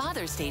during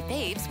Father's Day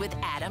Faves with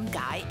Adam,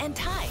 Guy, and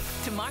Ty.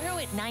 Tomorrow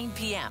at 9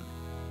 p.m.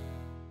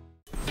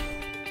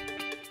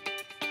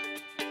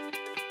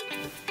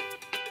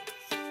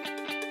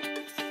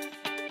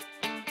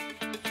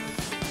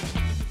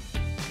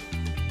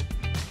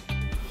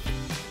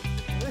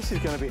 This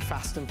is going to be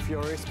fast and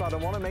furious, but I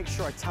want to make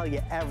sure I tell you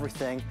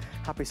everything.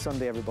 Happy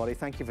Sunday, everybody.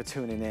 Thank you for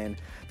tuning in.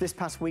 This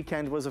past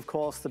weekend was, of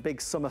course, the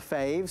big summer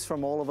faves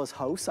from all of us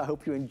hosts. I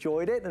hope you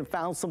enjoyed it and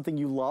found something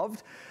you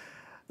loved.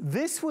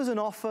 This was an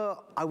offer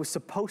I was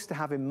supposed to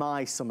have in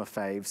my summer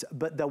faves,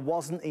 but there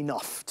wasn't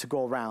enough to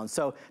go around.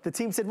 So the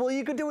team said, well,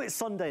 you could do it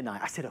Sunday night.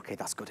 I said, okay,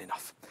 that's good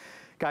enough.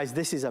 Guys,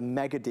 this is a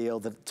mega deal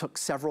that took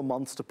several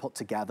months to put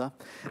together.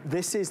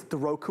 This is the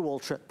Roku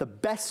Ultra, the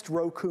best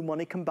Roku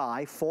money can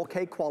buy,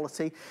 4K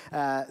quality,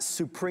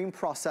 supreme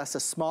processor,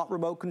 smart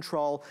remote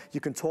control. You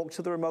can talk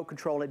to the remote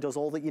control, it does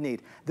all that you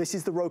need. This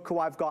is the Roku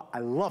I've got, I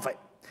love it.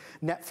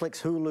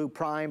 Netflix, Hulu,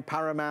 Prime,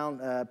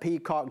 Paramount,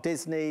 Peacock,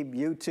 Disney,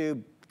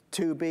 YouTube,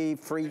 Tubi,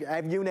 free,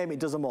 you name it, it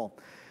does them all.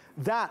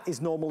 That is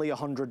normally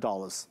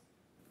 $100.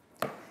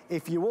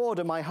 If you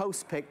order my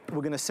host pick,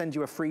 we're gonna send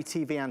you a free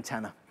TV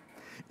antenna.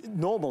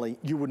 Normally,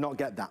 you would not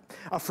get that.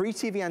 A free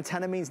TV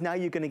antenna means now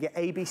you're going to get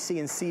ABC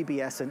and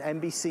CBS and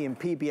NBC and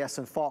PBS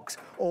and Fox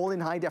all in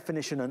high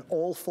definition and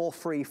all for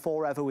free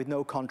forever with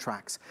no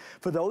contracts.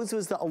 For those of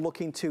us that are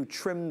looking to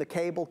trim the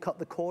cable, cut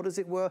the cord as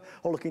it were,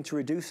 or looking to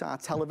reduce our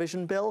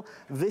television bill,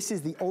 this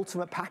is the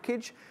ultimate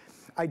package.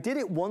 I did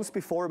it once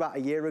before about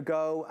a year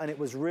ago, and it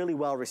was really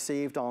well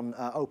received on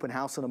Open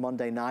House on a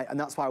Monday night, and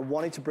that's why I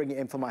wanted to bring it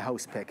in for my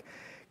host pick.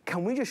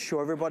 Can we just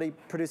show everybody,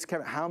 producer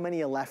Kevin, how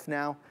many are left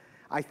now?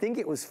 I think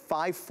it was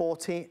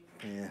 514.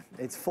 Yeah,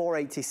 it's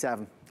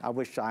 487. I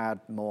wish I had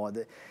more.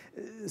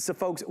 So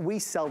folks, we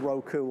sell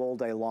Roku all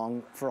day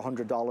long for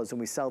 $100, and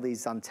we sell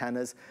these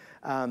antennas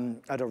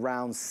at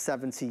around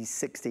 70,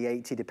 60,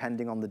 80,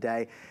 depending on the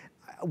day.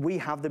 We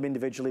have them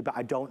individually, but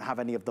I don't have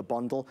any of the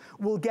bundle.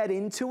 We'll get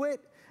into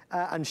it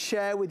and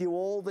share with you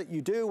all that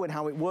you do and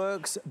how it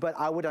works, but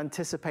I would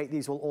anticipate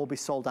these will all be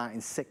sold out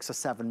in 6 or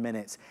 7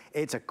 minutes.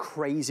 It's a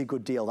crazy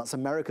good deal. That's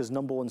America's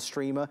 #1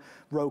 streamer,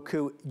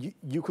 Roku.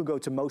 You could go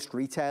to most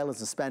retailers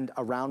and spend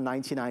around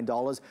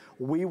 $99.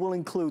 We will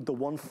include the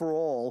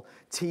one-for-all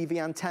TV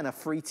antenna,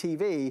 free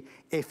TV,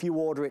 if you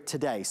order it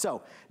today.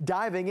 So,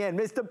 diving in,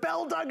 Mr.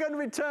 Bill Duggan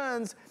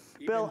returns.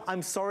 Bill,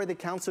 I'm sorry they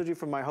canceled you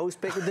from my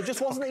host pick. There just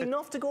wasn't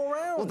enough to go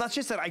around. Well, that's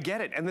just it. I get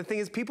it. And the thing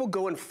is, people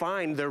go and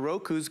find their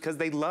Rokus because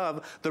they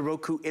love the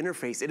Roku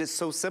interface. It is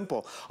so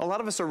simple. A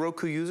lot of us are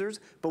Roku users,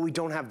 but we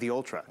don't have the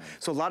Ultra.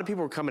 So a lot of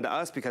people are coming to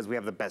us because we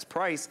have the best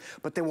price,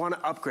 but they want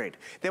to upgrade.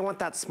 They want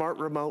that smart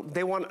remote.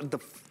 They want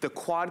the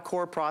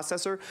quad-core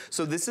processor.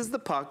 So this is the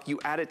puck. You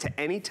add it to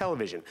any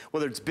television,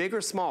 whether it's big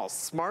or small,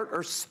 smart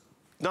or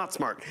not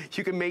smart.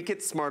 You can make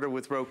it smarter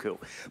with Roku.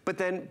 But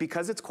then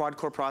because it's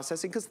quad-core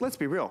processing, because let's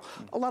be real,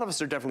 a lot of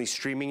us are definitely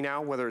streaming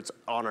now, whether it's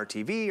on our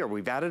TV or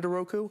we've added a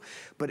Roku,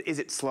 but is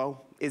it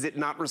slow? Is it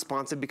not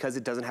responsive because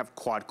it doesn't have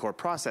quad-core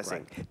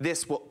processing? Right.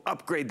 This will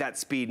upgrade that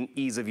speed and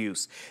ease of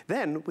use.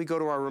 Then we go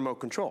to our remote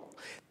control.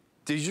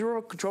 Does your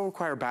remote control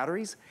require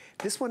batteries?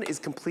 This one is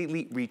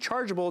completely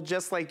rechargeable,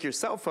 just like your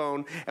cell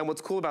phone. And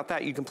what's cool about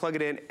that, you can plug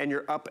it in and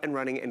you're up and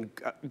running and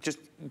just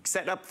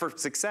set up for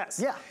success.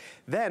 Yeah.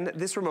 Then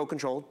this remote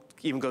control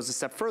even goes a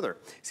step further.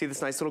 See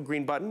this nice little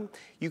green button?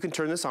 You can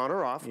turn this on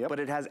or off, but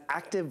it has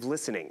active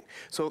listening.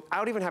 So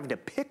without even having to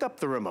pick up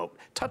the remote,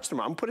 touch the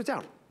remote, put it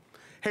down.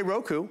 Hey,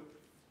 Roku,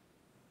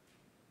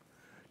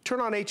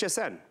 turn on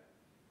HSN.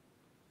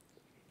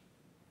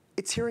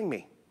 It's hearing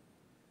me.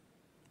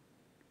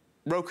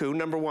 Roku,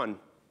 number 1.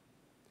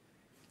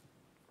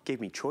 Gave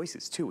me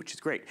choices too, which is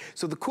great.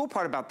 So the cool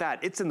part about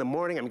that, it's in the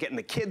morning, I'm getting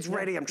the kids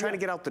ready, I'm trying to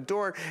get out the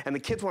door, and the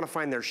kids want to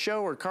find their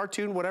show or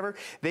cartoon, whatever.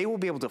 They will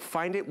be able to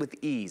find it with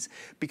ease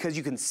because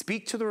you can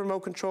speak to the remote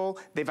control.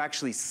 They've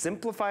actually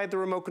simplified the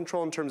remote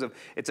control in terms of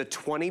it's a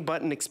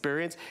 20-button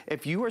experience.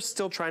 If you are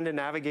still trying to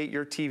navigate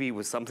your TV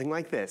with something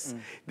like this,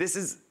 this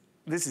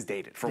is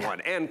dated, for one,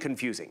 and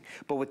confusing.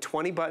 But with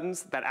 20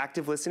 buttons, that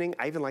active listening,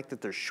 I even like that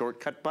there's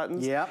shortcut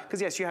buttons. Yeah.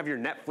 Because yes, you have your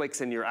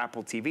Netflix and your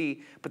Apple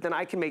TV, but then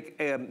I can make,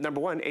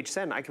 number 1,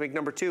 HSN, I can make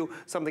number 2,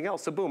 something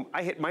else. So boom,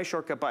 I hit my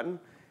shortcut button,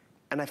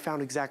 and I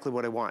found exactly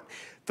what I want.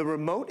 The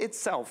remote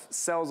itself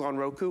sells on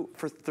Roku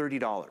for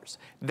 $30.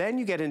 Then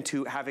you get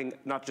into having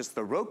not just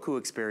the Roku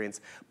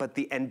experience, but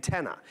the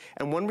antenna.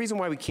 And one reason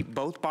why we keep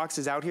both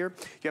boxes out here,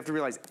 you have to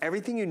realize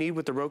everything you need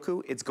with the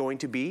Roku, it's going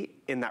to be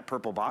in that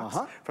purple box.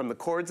 From the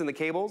cords and the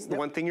cables, the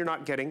one thing you're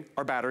not getting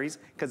are batteries,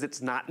 because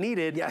it's not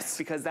needed. Yes.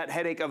 Because that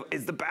headache of,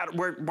 is the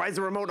why is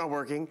the remote not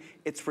working?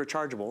 It's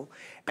rechargeable.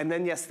 And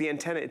then yes, the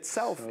antenna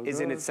itself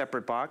is in its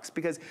separate box,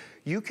 because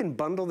you can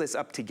bundle this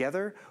up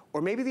together,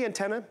 or maybe the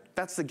antenna,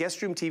 that's the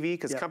guest room TV,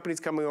 because company's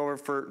coming over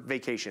for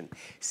vacation.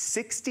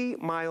 60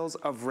 miles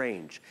of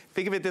range.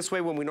 Think of it this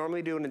way, when we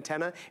normally do an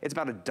antenna, it's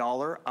about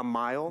 $1 a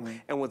mile,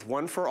 and with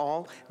One for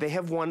All, they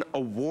have won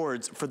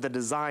awards for the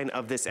design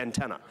of this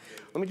antenna.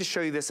 Let me just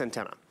show you this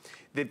antenna.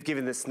 They've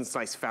given this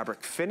nice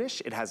fabric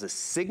finish. It has a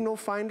signal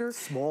finder.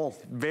 Small.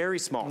 Very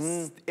small.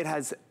 It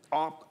has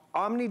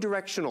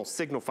omnidirectional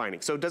signal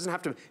finding. So it doesn't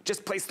have to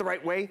just place the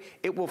right way.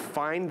 It will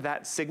find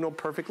that signal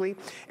perfectly.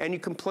 And you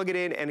can plug it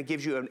in and it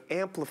gives you an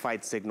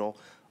amplified signal,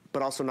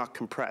 but also not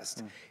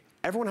compressed.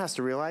 Everyone has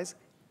to realize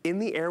in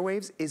the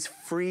airwaves is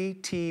free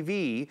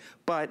TV,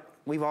 but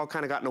we've all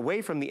kind of gotten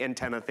away from the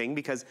antenna thing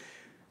because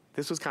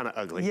this was kind of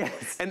ugly.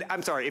 Yes. And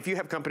I'm sorry, if you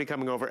have company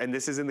coming over and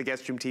this is in the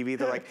guest room TV,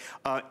 they're like,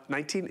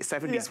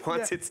 1970s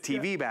wants its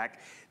TV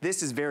back.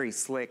 This is very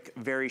slick,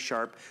 very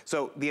sharp.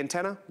 So the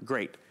antenna,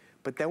 great.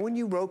 But then when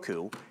you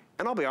Roku,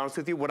 and I'll be honest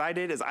with you, what I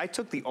did is I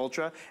took the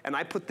Ultra and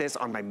I put this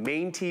on my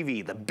main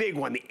TV, the big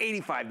one, the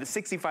 85, the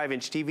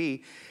 65-inch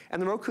TV,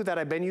 and the Roku that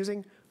I've been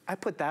using, I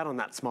put that on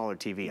that smaller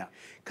TV.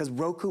 Because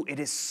Roku, it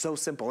is so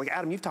simple. Like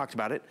Adam, you've talked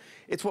about it.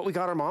 It's what we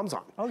got our moms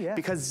on. Oh yeah.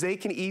 Because they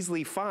can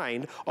easily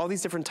find all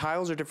these different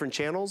tiles or different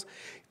channels.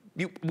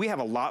 We have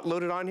a lot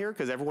loaded on here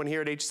because everyone here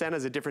at HSN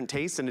has a different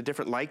taste and a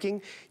different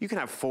liking. You can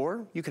have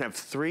 4, you can have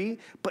 3,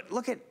 but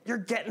look at, you're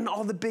getting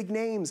all the big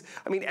names.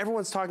 I mean,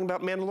 everyone's talking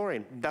about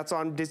Mandalorian. That's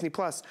on Disney+.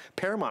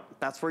 Paramount,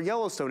 that's where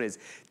Yellowstone is.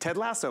 Ted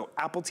Lasso,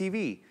 Apple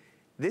TV.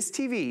 This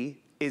TV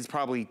is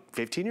probably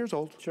 15 years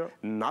old,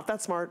 not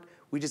that smart.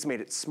 We just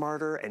made it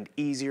smarter and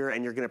easier,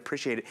 and you're gonna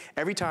appreciate it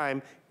every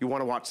time you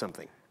wanna watch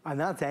something. And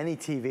that's any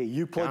TV.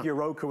 You plug your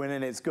Roku in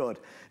and it's good.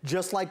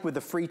 Just like with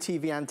the free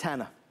TV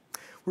antenna.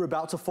 We're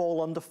about to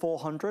fall under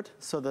 400,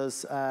 so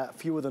there's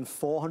fewer than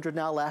 400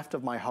 now left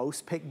of my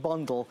host pick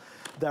bundle.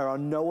 There are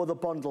no other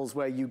bundles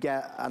where you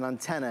get an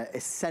antenna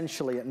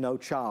essentially at no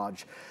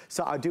charge.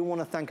 So I do want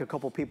to thank a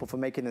couple people for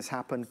making this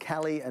happen.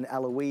 Kelly and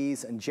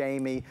Eloise and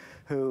Jamie,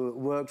 who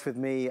worked with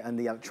me and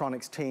the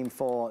electronics team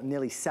for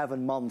nearly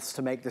 7 months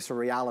to make this a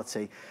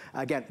reality.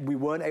 Again, we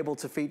weren't able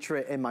to feature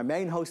it in my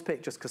main host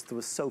pick just because there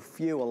was so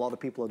few. A lot of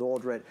people had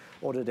ordered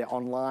it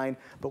online,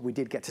 but we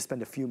did get to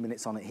spend a few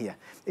minutes on it here.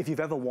 If you've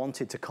ever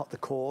wanted to cut the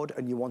cord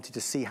and you wanted to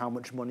see how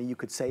much money you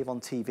could save on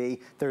TV,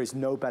 there is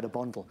no better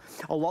bundle.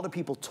 A lot of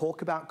people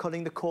talk about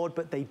cutting the cord,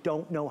 but they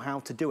don't know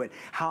how to do it.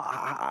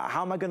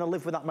 How am I gonna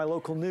live without my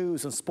local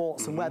news and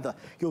sports and weather?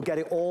 You'll get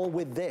it all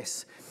with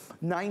this.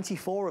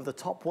 94 of the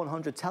top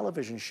 100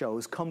 television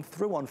shows come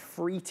through on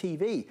free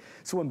TV.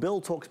 So when Bill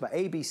talks about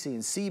ABC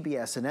and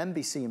CBS and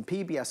NBC and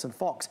PBS and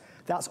Fox,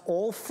 that's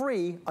all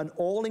free and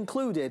all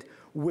included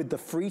with the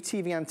free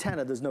TV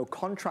antenna. There's no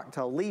contract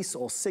or lease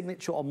or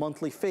signature or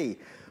monthly fee.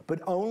 But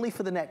only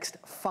for the next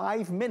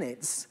 5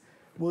 minutes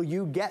will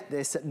you get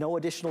this at no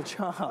additional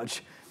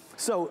charge.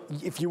 So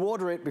if you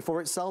order it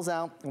before it sells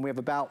out, and we have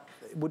about,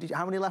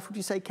 how many left would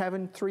you say,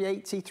 Kevin?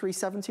 380,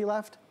 370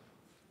 left?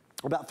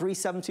 About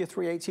 370 or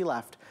 380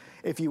 left.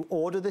 If you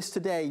order this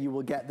today, you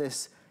will get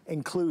this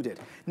included.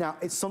 Now,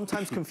 it's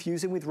sometimes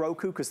confusing with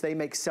Roku because they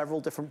make several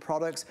different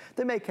products.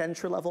 They make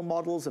entry-level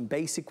models and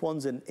basic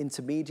ones and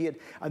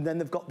intermediate, and then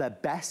they've got their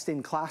best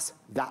in class.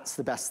 That's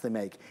the best they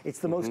make. It's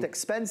the most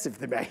expensive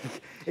they make.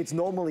 It's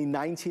normally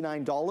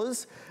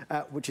 $99,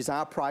 which is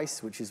our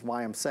price, which is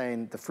why I'm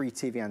saying the free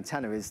TV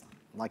antenna is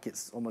like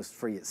it's almost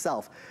free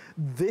itself.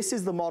 This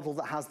is the model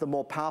that has the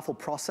more powerful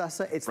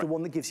processor. It's the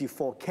one that gives you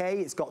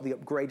 4K. It's got the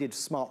upgraded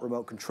smart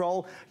remote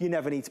control. You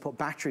never need to put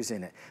batteries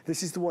in it.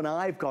 This is the one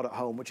I've got at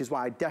home, which is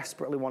why I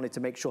desperately wanted to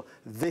make sure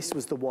this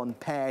was the one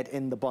paired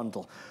in the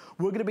bundle.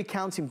 We're gonna be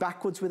counting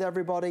backwards with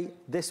everybody.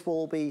 This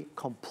will be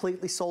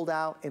completely sold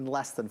out in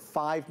less than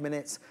 5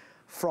 minutes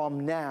from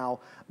now.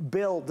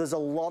 Bill, there's a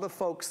lot of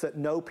folks that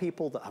know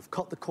people that have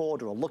cut the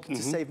cord or are looking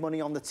to save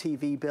money on the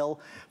TV bill.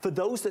 For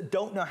those that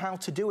don't know how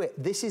to do it,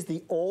 this is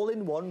the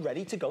all-in-one,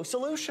 ready-to-go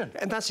solution.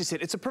 And that's just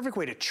it. It's a perfect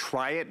way to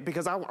try it,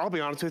 because I'll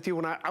be honest with you,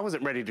 when I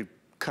wasn't ready to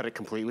cut it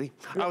completely.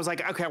 I was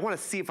like, okay, I want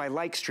to see if I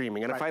like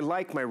streaming and if I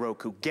like my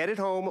Roku. Get it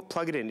home,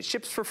 plug it in. It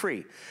ships for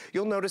free.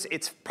 You'll notice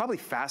it's probably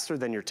faster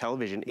than your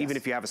television, even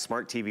if you have a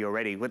smart TV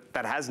already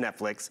that has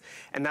Netflix,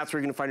 and that's where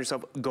you're going to find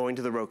yourself going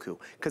to the Roku,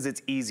 because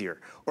it's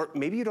easier. Or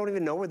maybe you don't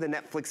even know where the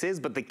Netflix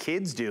is, but the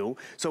kids do,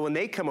 so when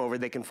they come over,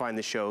 they can find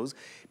the shows.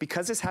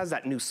 Because this has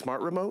that new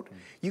smart remote,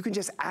 you can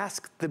just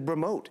ask the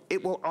remote.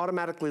 It will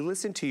automatically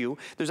listen to you.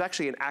 There's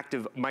actually an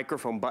active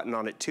microphone button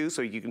on it too,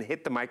 so you can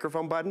hit the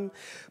microphone button.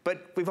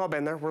 But we've all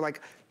been there. We're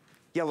like,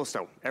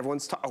 Yellowstone,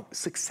 everyone's oh,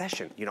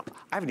 Succession, you know,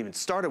 I haven't even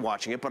started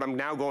watching it, but I'm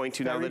now going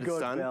to now that it's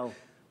done. Bill.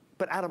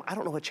 But Adam, I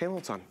don't know what channel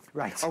it's on.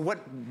 Or what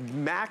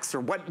Max,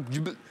 or what,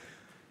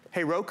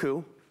 hey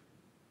Roku,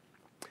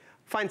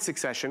 find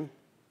Succession.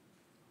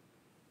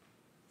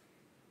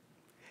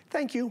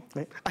 Thank you.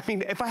 I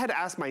mean, if I had to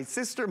ask my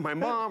sister, my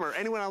mom, or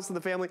anyone else in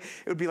the family,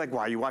 it would be like,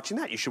 why are you watching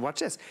that? You should watch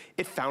this.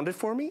 It found it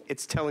for me.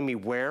 It's telling me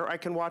where I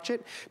can watch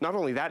it. Not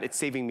only that, it's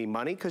saving me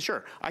money, because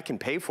sure, I can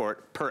pay for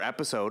it per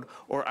episode,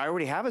 or I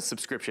already have a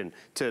subscription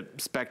to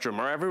Spectrum,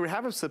 or I already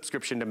have a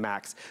subscription to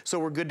Max, so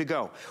we're good to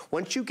go.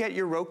 Once you get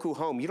your Roku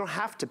home, you don't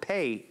have to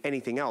pay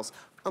anything else,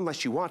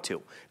 unless you want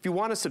to. If you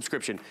want a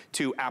subscription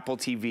to Apple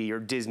TV or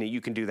Disney,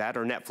 you can do that,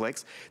 or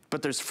Netflix,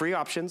 but there's free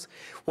options.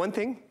 One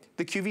thing,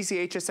 the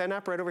QVC HSN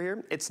app right over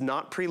here, it's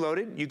not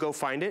preloaded, you go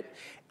find it,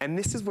 and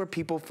this is where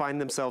people find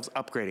themselves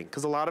upgrading,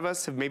 because a lot of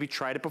us have maybe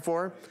tried it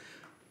before.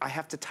 I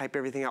have to type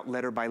everything out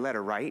letter by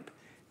letter, right?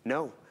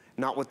 No,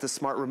 not with the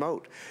smart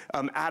remote.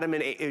 Adam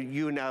and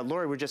you and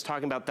Lori were just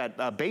talking about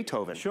that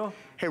Beethoven. Sure.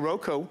 Hey,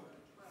 Roku,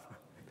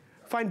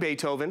 find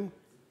Beethoven.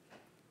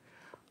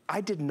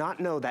 I did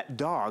not know that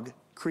dog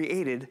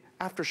created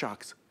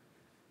aftershocks.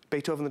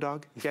 Beethoven the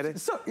dog, get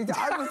it? So,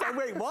 I was like,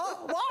 wait,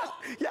 what? What?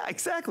 Yeah,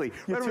 exactly.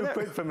 You're too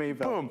quick for me,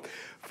 Bill. Boom.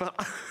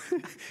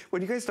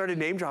 When you guys started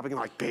name dropping, I'm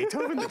like,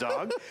 Beethoven the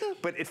dog?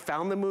 But it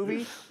found the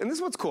movie, and this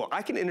is what's cool.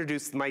 I can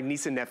introduce my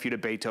niece and nephew to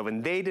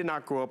Beethoven. They did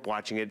not grow up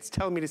watching it. It's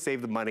telling me to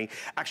save the money.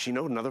 Actually, you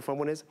know what another fun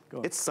one is?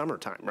 It's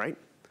summertime, right?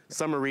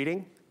 Summer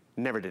reading,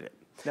 never did it.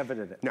 Never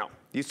did it. No.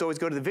 Used to always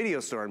go to the video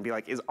store and be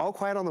like, is All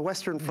Quiet on the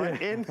Western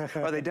Front in?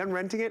 Are they done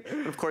renting it?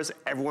 But of course,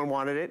 everyone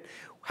wanted it.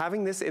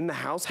 Having this in the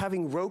house,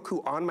 having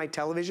Roku on my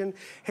television.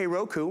 Hey,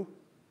 Roku,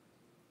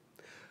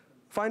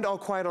 find All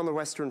Quiet on the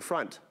Western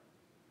Front.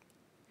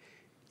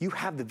 You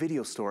have the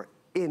video store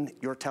in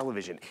your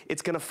television.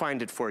 It's gonna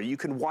find it for you. You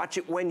can watch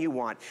it when you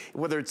want,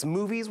 whether it's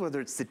movies, whether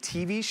it's the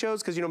TV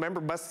shows, because you know,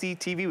 remember must-see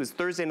TV was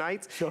Thursday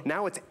nights? Sure.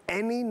 Now it's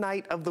any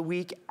night of the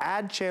week.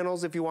 Add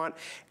channels if you want,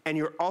 and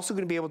you're also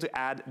gonna be able to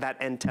add that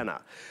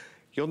antenna.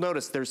 You'll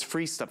notice there's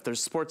free stuff,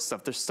 there's sports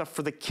stuff, there's stuff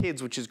for the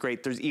kids, which is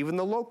great. There's even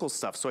the local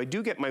stuff, so I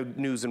do get my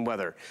news and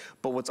weather.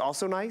 But what's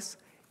also nice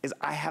is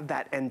I have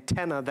that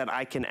antenna that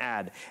I can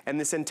add. And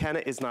this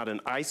antenna is not an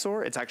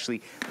eyesore, it's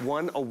actually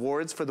won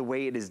awards for the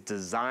way it is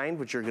designed,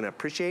 which you're gonna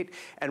appreciate.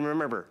 And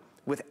remember,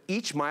 with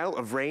each mile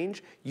of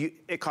range,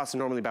 it costs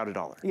normally about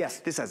 $1. Yes.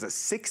 This has a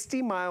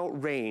 60-mile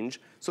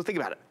range, so think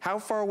about it. How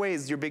far away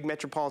is your big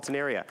metropolitan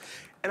area?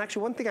 And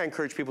actually, one thing I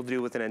encourage people to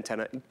do with an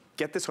antenna,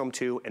 get this home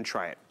too and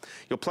try it.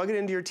 You'll plug it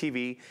into your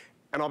TV,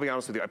 and I'll be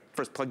honest with you, I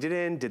first plugged it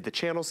in, did the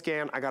channel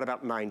scan, I got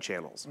about 9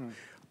 channels.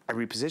 I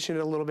repositioned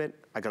it a little bit,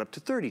 I got up to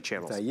 30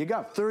 channels. There you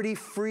go. 30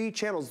 free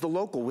channels, the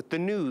local, with the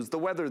news, the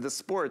weather, the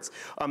sports,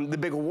 the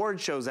big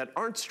award shows that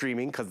aren't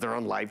streaming because they're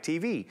on live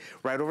TV,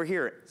 right over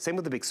here. Same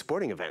with the big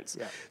sporting events.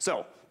 Yeah.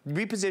 So,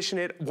 reposition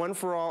it. One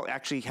for All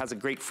actually has a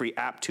great free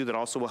app too that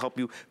also will help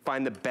you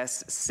find the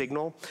best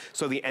signal.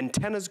 So the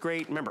antenna's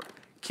great. Remember,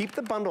 keep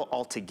the bundle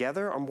all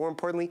together, or more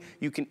importantly,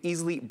 you can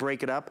easily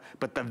break it up,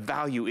 but the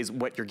value is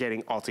what you're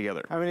getting all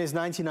together. I mean, it's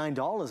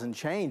 $99 and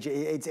change.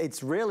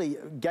 It's really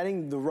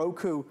getting the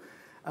Roku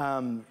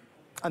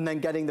and then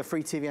getting the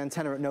free TV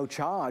antenna at no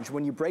charge.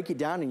 When you break it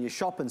down and you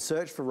shop and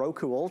search for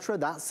Roku Ultra,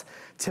 that's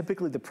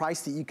typically the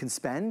price that you can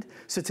spend.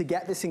 So to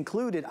get this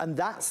included, and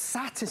that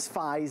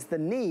satisfies the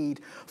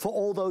need for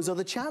all those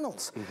other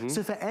channels.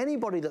 So for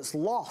anybody that's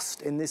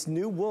lost in this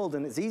new world,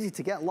 and it's easy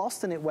to get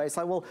lost in it, where it's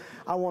like, well,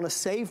 I want to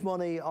save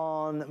money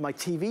on my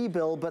TV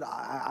bill, but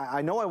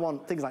I know I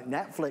want things like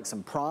Netflix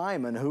and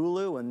Prime and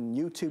Hulu and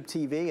YouTube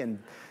TV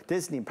and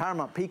Disney and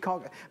Paramount,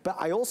 Peacock, but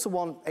I also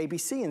want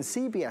ABC and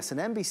CBS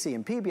and NBC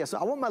and PBS. So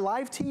I want my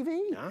live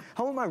TV.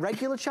 I want my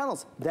regular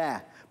channels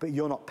there, but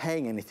you're not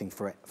paying anything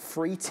for it.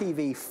 Free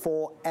TV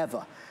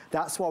forever.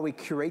 That's why we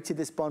curated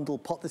this bundle,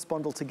 put this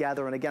bundle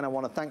together. And again, I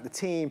want to thank the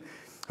team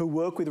who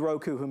work with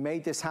Roku, who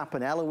made this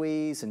happen,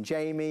 Eloise and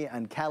Jamie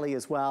and Kelly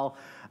as well,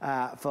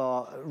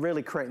 for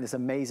really creating this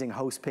amazing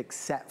host pick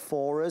set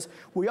for us.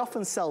 We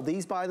often sell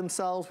these by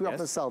themselves. We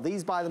often sell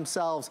these by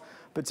themselves.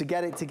 But to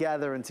get it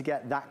together and to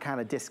get that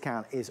kind of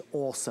discount is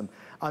awesome.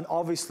 And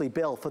obviously,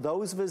 Bill, for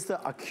those of us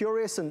that are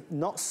curious and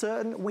not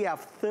certain, we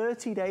have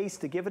 30 days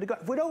to give it a go.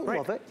 If we don't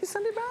love it, you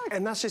send it back.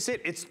 And that's just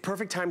it. It's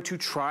perfect time to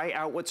try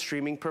out what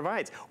streaming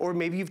provides. Or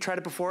maybe you've tried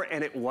it before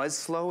and it was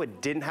slow,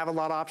 it didn't have a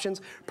lot of options,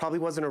 probably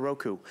wasn't a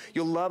Roku.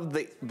 You'll love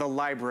the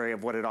library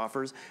of what it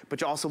offers, but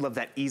you also love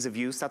that ease of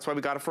use. That's why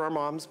we got it for our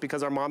moms,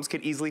 because our moms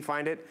could easily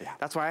find it.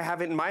 That's why I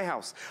have it in my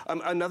house.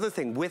 Another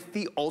thing, with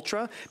the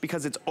Ultra,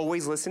 because it's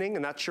always listening,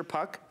 and that's your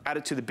puck, add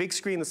it to the big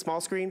screen, the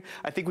small screen.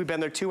 I think we've been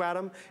there too,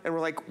 Adam, and we're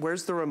like,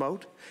 where's the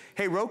remote?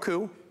 Hey,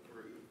 Roku,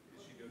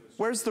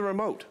 where's the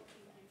remote?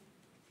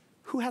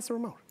 Who has the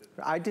remote?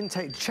 I didn't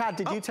take, Chad,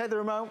 did you take the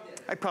remote?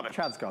 I probably.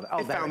 Chad's got it. Oh,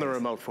 I found the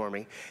remote for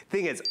me.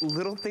 Thing is,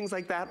 little things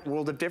like that,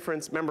 world of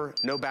difference. Remember,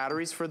 no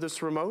batteries for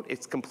this remote.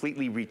 It's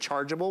completely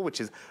rechargeable, which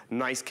is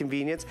nice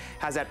convenience.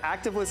 Has that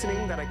active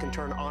listening that I can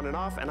turn on and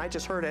off, and I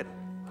just heard it.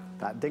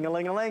 That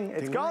ding-a-ling-a-ling,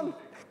 it's gone.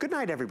 Good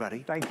night,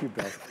 everybody. Thank you,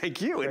 Bill.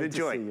 Thank you, and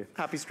enjoy. You.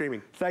 Happy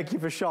streaming. Thank you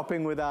for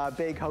shopping with our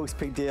big host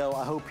pick deal.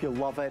 I hope you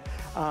love it.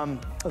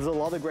 There's a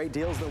lot of great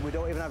deals that we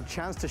don't even have a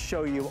chance to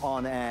show you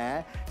on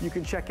air. You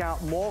can check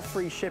out more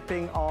free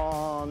shipping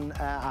on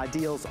our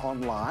deals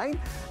online,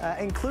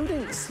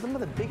 including some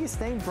of the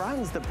biggest name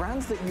brands, the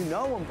brands that you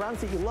know and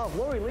brands that you love.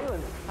 Lori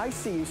Leland, I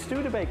see you.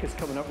 Studebaker's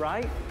coming up,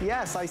 right?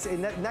 Yes, I see,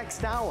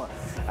 next hour.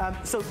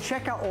 So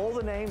check out all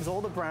the names,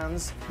 all the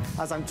brands.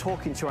 As I'm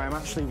talking to you, I'm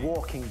actually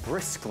walking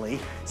briskly.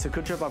 So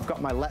good job I've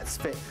got my Let's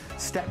Fit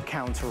step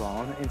counter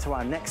on into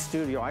our next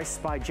studio. I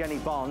spy Jenny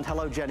Bond.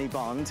 Hello, Jenny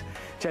Bond.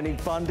 Jenny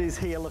Bond is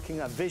here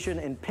looking at Vision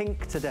in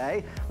pink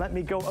today. Let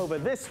me go over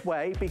this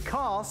way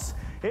because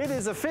it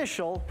is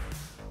official.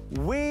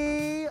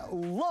 We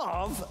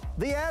love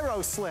the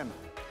AeroSlim.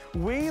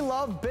 We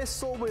love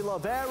Bissell, we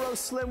love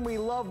AeroSlim, we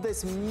love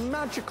this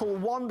magical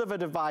wand of a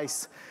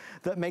device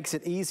that makes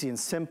it easy and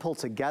simple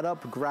to get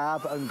up,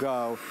 grab, and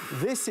go.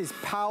 This is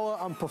power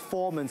and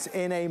performance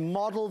in a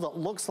model that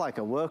looks like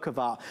a work of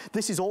art.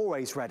 This is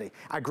always ready.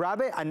 I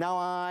grab it, and now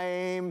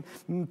I'm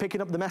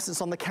picking up the mess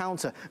that's on the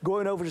counter,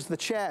 going over to the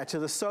chair, to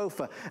the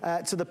sofa,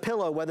 to the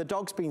pillow where the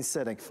dog's been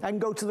sitting, and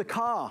go to the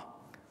car.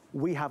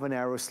 We have an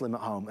AeroSlim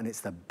at home, and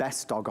it's the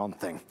best doggone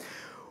thing.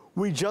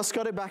 We just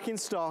got it back in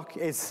stock.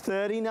 It's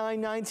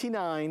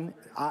 $39.99.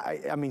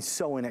 I mean,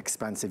 so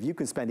inexpensive. You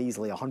can spend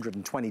easily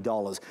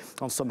 $120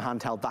 on some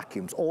handheld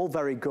vacuums. All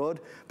very good,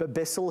 but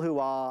Bissell, who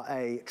are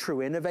a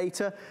true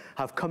innovator,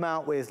 have come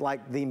out with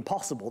like the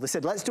impossible. They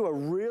said, let's do a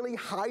really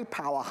high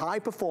power, high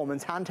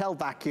performance handheld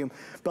vacuum,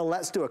 but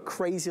let's do a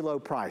crazy low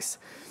price.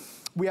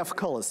 We have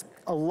colors,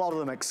 a lot of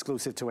them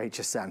exclusive to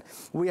HSN.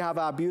 We have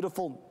our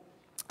beautiful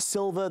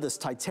silver, there's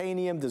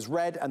titanium, there's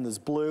red, and there's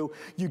blue.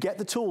 You get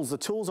the tools. The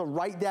tools are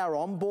right there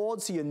on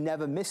board, so you're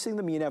never missing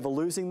them, you're never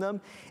losing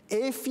them.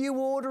 If you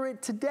order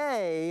it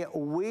today,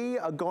 we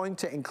are going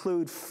to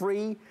include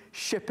free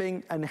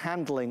shipping and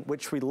handling,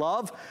 which we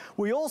love.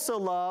 We also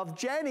love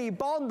Jenny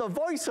Bond, the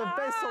voice of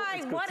Bissell.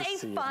 Hi, what a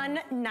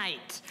fun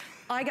night.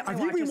 I got my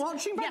watches. Have you been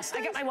watching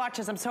backstage? Yes, I got my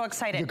watches. I'm so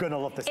excited. You're gonna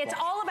love this It's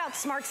watch. all about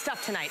smart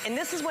stuff tonight, and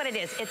this is what it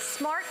is. It's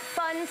smart,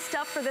 fun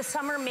stuff for the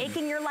summer,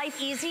 making your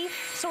life easy.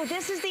 So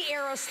this is the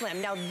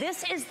AeroSlim. Now,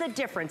 this is the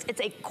difference.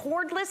 It's a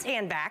cordless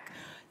handbag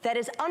that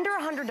is under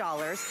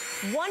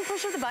 $100, one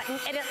push of the button,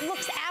 and it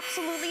looks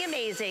absolutely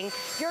amazing.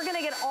 You're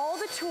gonna get all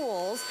the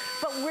tools,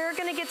 but we're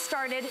gonna get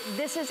started.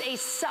 This is a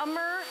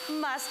summer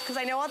must, because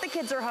I know all the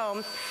kids are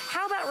home.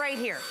 How about right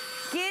here?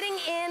 Getting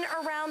in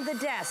around the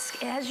desk.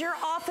 Has your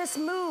office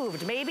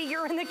moved? Maybe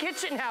you're in the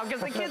kitchen now because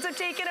the kids have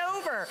taken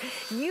over.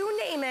 You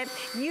name it,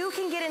 you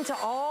can get into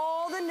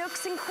all the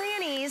nooks and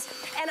crannies,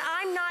 and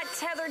I'm not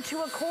tethered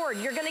to a cord.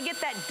 You're gonna get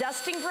that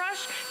dusting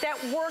brush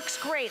that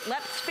works great.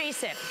 Let's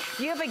face it,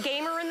 you have a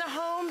gamer in the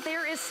home,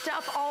 there is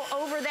stuff all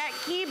over that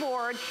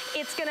keyboard.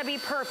 It's gonna be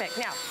perfect.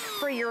 Now,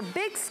 for your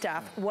big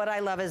stuff, what I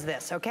love is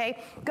this, okay?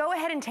 Go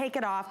ahead and take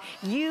it off.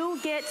 You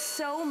get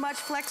so much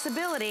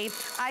flexibility.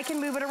 I can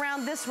move it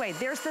around this way.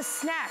 There's the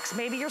snacks.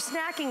 Maybe you're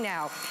snacking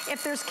now.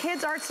 If there's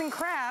kids' arts and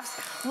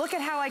crafts, look at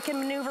how I can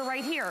maneuver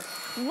right here.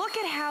 Look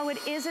at how it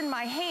is in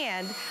my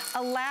hand.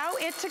 Allow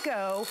it to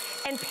go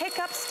and pick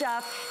up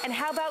stuff. And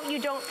how about you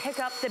don't pick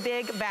up the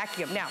big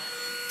vacuum? Now,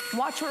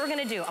 Watch what we're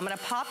gonna do. I'm gonna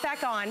pop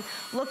back on,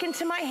 look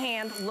into my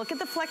hand, look at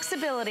the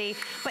flexibility,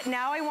 but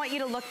now I want you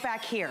to look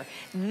back here.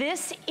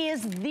 This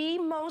is the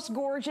most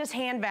gorgeous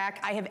hand vac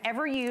I have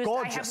ever used.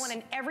 Gorgeous. I have one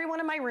in every one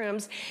of my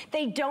rooms.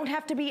 They don't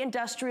have to be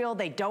industrial.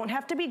 They don't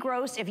have to be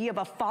gross. If you have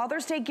a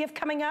Father's Day gift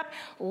coming up,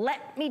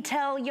 let me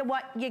tell you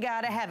what, you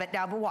gotta have it.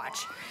 Now, but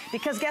watch,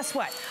 because guess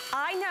what?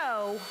 I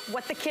know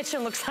what the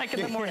kitchen looks like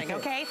in the morning,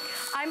 okay?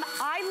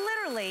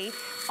 I literally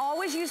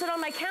always use it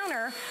on my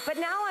counter, but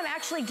now I'm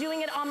actually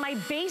doing it on my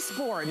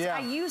baseboards. Yeah. I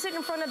use it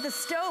in front of the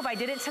stove. I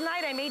did it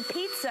tonight. I made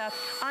pizza.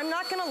 I'm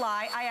not gonna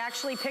lie, I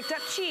actually picked up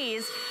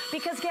cheese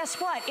because guess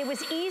what? It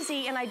was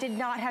easy and I did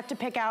not have to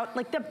pick out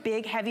like the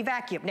big heavy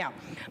vacuum. Now,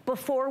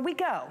 before we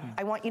go,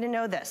 I want you to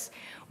know this.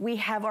 We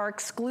have our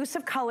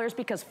exclusive colors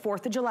because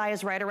 4th of July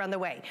is right around the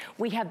way.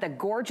 We have the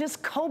gorgeous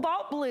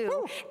cobalt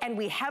blue and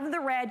we have the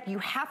red. You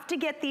have to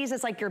get these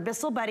as like your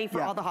Bissell buddy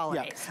for all the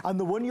holidays. Yeah. And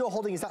the one you're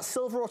holding, is that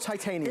silver or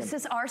titanium? This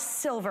is our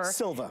silver.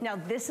 Silver. Now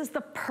this is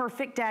the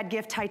perfect dad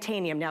gift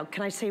titanium. Now,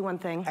 can I say one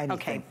thing? Anything.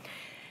 Okay.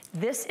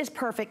 This is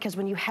perfect because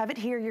when you have it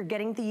here, you're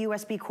getting the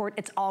USB cord,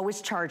 it's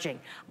always charging.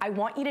 I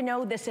want you to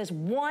know this is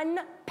 1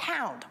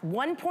 pound,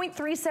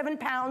 1.37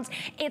 pounds.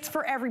 It's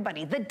for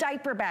everybody. The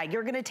diaper bag,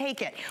 you're gonna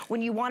take it.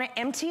 When you wanna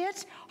empty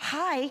it,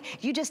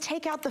 you just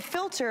take out the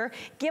filter,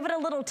 give it a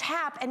little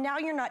tap, and now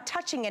you're not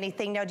touching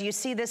anything. Now, do you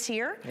see this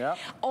here? Yep.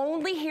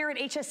 Only here at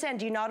HSN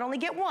do you not only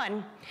get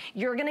one,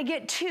 you're gonna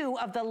get 2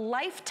 of the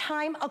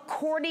lifetime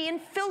accordion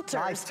filters.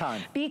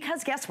 Lifetime.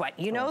 Because guess what?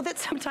 You know that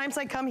sometimes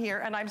I come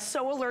here and I'm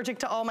so allergic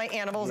to all my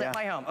animals at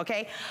my home,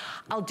 okay?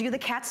 I'll do the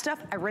cat stuff,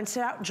 I rinse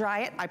it out, dry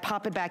it, I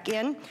pop it back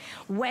in.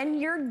 When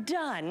you're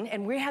done,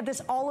 and we have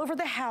this all over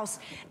the house,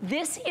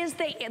 this is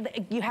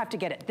you have to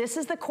get it. This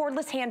is the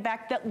cordless hand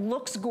vac that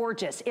looks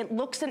gorgeous. It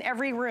looks in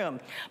every room,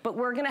 but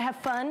we're gonna have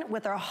fun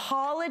with our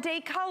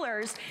holiday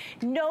colors.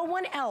 No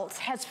one else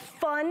has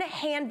fun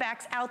hand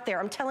vacs out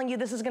there. I'm telling you,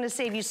 this is gonna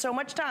save you so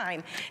much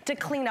time to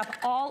clean up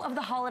all of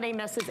the holiday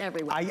messes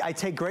everywhere. I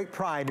take great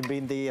pride in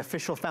being the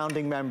official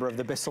founding member of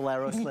the Bissell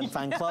Aeroslim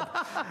fan club.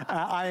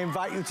 I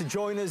invite you to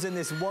join us in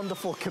this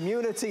wonderful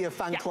community of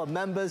fan club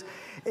members.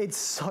 It's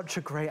such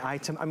a great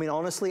item. I mean,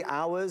 honestly,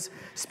 ours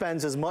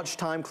spends as much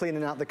time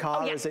cleaning out the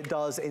car as it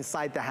does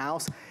inside the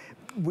house.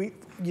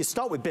 You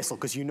start with Bissell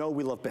because you know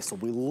we love Bissell.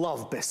 We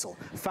love Bissell.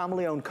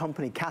 Family-owned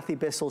company, Kathy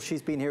Bissell,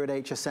 she's been here at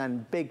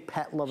HSN. Big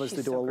pet lovers.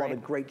 They do a lot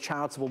of great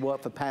charitable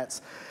work for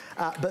pets.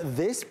 But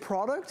this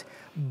product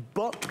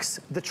bucks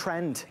the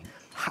trend.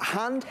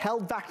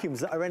 Handheld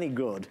vacuums that are any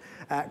good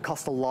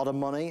cost a lot of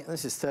money.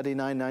 This is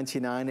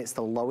 $39.99. It's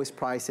the lowest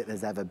price it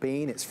has ever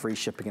been. It's free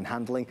shipping and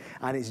handling,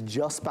 and it's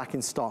just back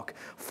in stock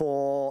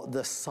for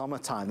the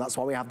summertime. That's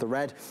why we have the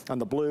red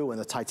and the blue and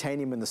the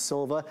titanium and the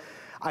silver.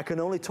 I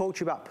can only talk to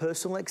you about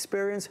personal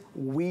experience.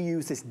 We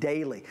use this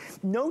daily.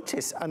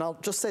 Notice, and I'll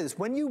just say this,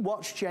 when you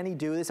watch Jenny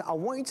do this, I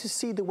want you to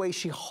see the way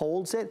she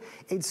holds it.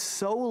 It's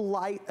so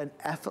light and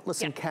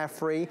effortless and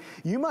carefree.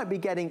 You might be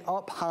getting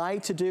up high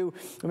to do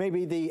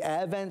maybe the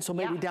air vents, or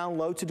maybe down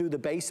low to do the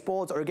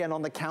baseboards, or again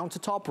on the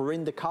countertop or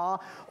in the car,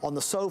 on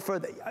the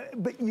sofa.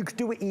 But you could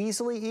do it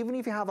easily, even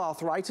if you have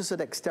arthritis or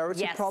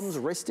dexterity problems,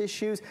 wrist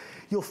issues.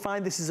 You'll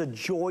find this is a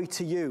joy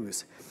to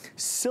use.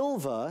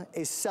 Silver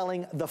is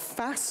selling the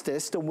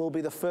fastest and will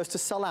be the first to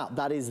sell out.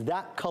 That is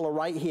that color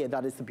right here.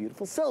 That is the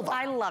beautiful silver.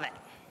 I love it.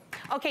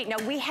 Okay, now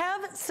we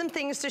have some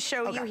things to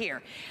show you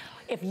here.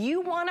 If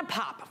you want to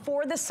pop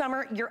for the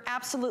summer, you're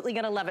absolutely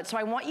going to love it. So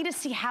I want you to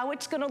see how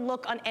it's going to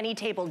look on any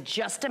table.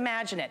 Just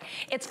imagine it.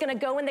 It's going to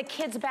go in the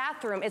kids'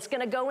 bathroom. It's going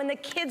to go in the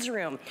kids'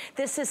 room.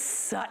 This is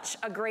such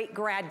a great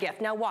grad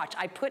gift. Now watch,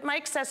 I put my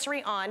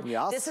accessory on.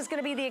 This is going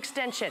to be the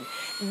extension.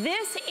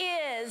 This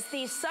is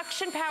the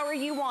suction power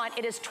you want.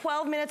 It is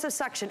 12 minutes of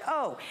suction.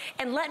 Oh,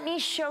 and let me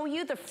show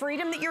you the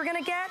freedom that you're going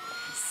to get.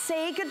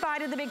 Say goodbye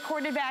to the big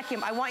corded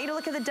vacuum. I want you to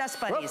look at the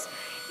dust bunnies.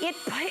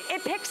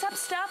 It picks up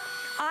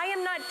stuff. I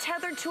am not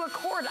tethered to a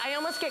cord. I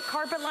almost get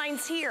carpet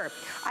lines here.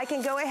 I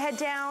can go ahead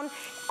down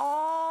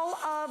all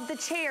of the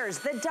chairs,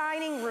 the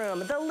dining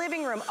room, the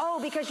living room. Oh,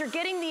 because you're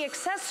getting the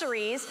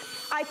accessories,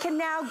 I can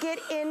now get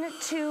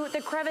into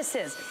the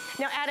crevices.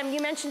 Now, Adam,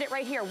 you mentioned it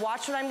right here.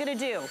 Watch what I'm gonna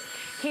do.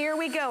 Here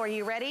we go. Are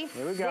you ready?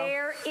 Here we go.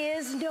 There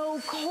is no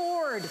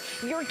cord.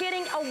 You're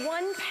getting a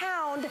 1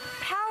 pound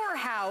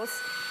powerhouse.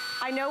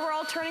 I know we're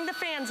all turning the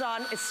fans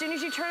on. As soon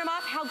as you turn them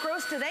off, how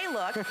gross do they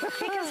look?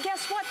 Because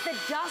guess what? The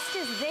dust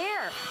is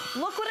there.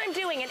 Look what I'm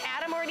doing, and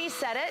Adam already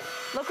said it.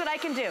 Look what I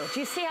can do. Do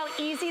you see how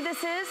easy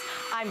this is?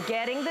 I'm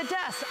getting the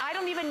dust. I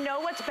don't even know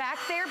what's back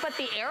there, but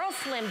the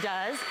AeroSlim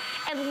does.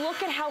 And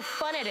look at how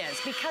fun it is.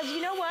 Because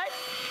you know what?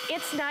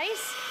 It's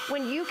nice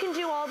when you can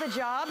do all the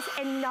jobs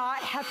and not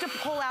have to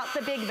pull out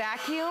the big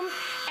vacuum.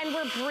 And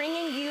we're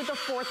bringing you the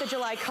 4th of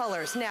July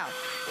colors. Now,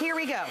 here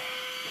we go.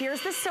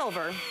 here's the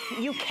silver.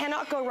 You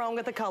cannot go wrong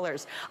with the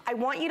colors. I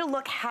want you to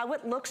look how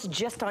it looks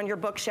just on your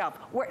bookshelf.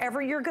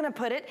 Wherever you're gonna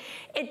put it,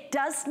 it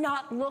does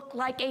not look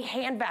like a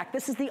handbag.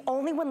 This is the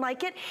only one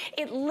like it.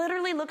 It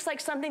literally looks like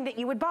something that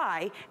you would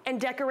buy and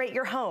decorate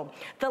your home.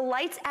 The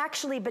lights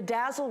actually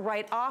bedazzle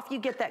right off. You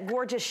get that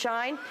gorgeous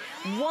shine.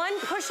 One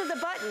push of the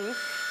button,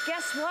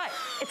 guess what?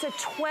 It's a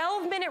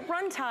 12-minute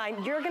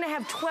runtime. You're gonna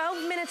have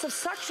 12 minutes of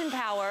suction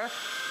power,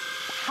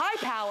 high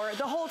power,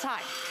 the whole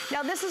time.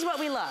 Now this is what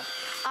we love.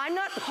 I'm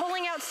not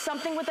pulling out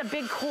something with a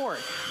big cord.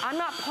 I'm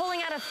not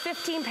pulling out a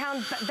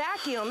 15-pound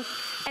vacuum,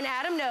 and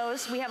Adam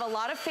knows we have a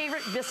lot of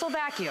favorite Bissell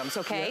vacuums,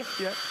 okay? Yep,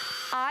 yep.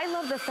 I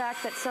love the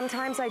fact that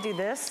sometimes I do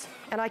this,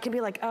 and I can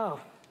be like, oh,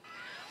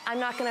 I'm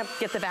not gonna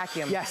get the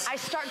vacuum. Yes. I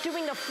start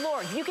doing the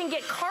floor. You can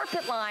get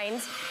carpet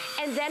lines,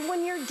 and then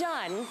when you're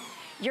done,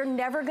 you're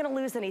never gonna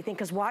lose anything,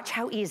 because watch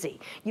how easy.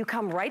 You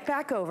come right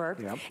back over.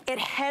 Yep. It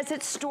has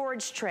its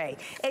storage tray.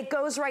 It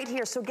goes right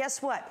here. So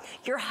guess what?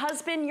 Your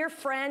husband, your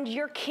friend,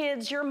 your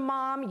kids, your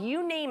mom,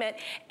 you name it,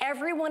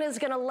 everyone is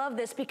gonna love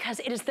this because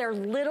it is their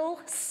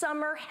little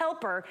summer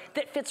helper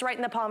that fits right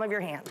in the palm of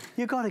your hand.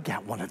 You gotta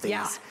get one of these.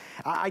 Yeah.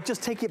 I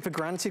just take it for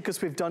granted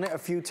because we've done it a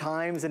few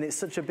times and it's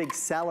such a big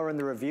seller and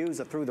the reviews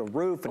are through the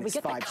roof and Well, it's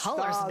we get 5 the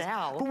colors stars.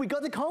 now. But we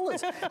got the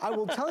colors. I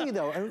will tell you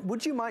though, and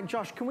would you mind,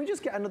 Josh, can we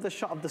just get another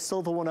shot of the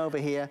silver one over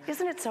here?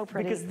 Isn't it so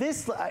pretty? Because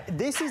this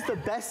is the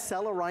best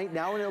seller right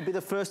now and it'll be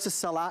the first to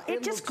sell out.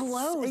 It just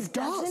glows, it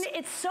does. doesn't it?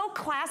 It's so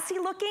classy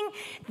looking.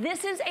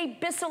 This is a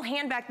Bissell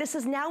handbag. This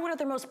is now one of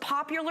their most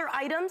popular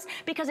items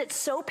because it's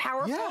so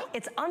powerful. Yeah.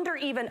 It's under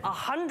even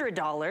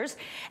 $100,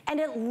 and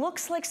it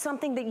looks like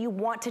something that you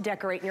want to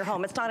decorate in your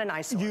home. It's not an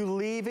eyesore. You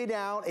leave it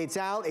out,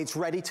 it's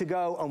ready to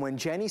go. And when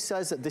Jenny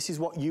says that this is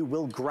what you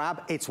will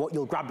grab, it's what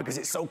you'll grab because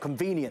it's so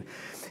convenient.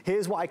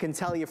 Here's what I can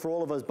tell you for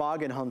all of us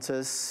bargain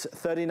hunters.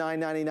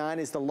 $39.99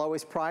 is the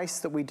lowest price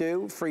that we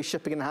do. Free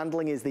shipping and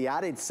handling is the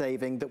added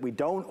saving that we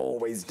don't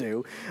always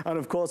do. And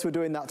of course, we're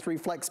doing that 3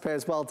 flex pay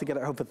as well to get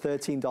it home for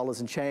 $13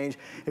 and change.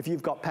 If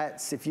you've got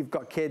pets, if you've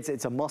got kids,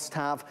 it's a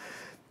must-have.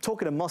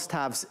 Talking of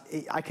must-haves,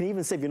 I can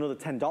even save you another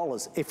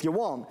 $10. If you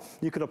want,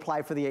 you could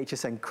apply for the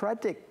HSN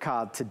credit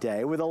card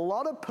today with a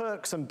lot of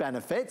perks and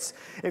benefits.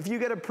 If you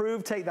get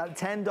approved, take that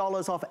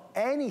 $10 off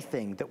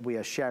anything that we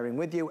are sharing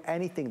with you,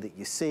 anything that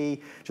you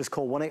see. Just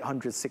call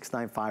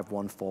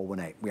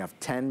 1-800-695-1418. We have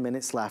 10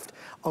 minutes left.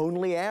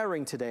 Only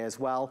airing today as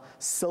well.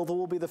 Silver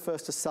will be the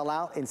first to sell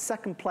out. In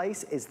second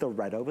place is the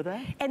red over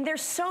there. And they're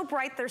so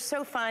bright, they're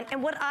so fun.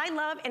 And what I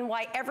love and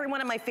why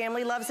everyone in my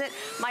family loves it,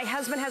 my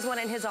husband has one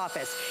in his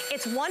office.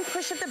 It's one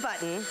push of the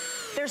button.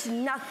 There's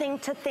nothing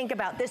to think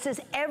about. This is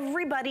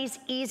everybody's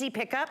easy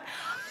pickup.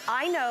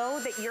 I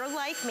know that you're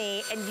like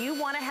me and you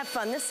want to have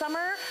fun this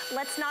summer.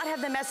 Let's not have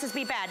the messes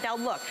be bad. Now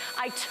look,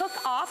 I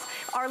took off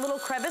our little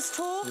crevice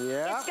tool.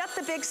 Yeah. It's got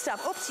the big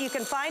stuff. Oops, you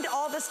can find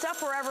all the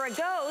stuff wherever it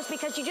goes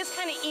because you just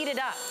kind of eat it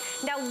up.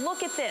 Now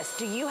look at this.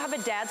 Do you have a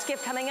dad's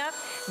gift coming up?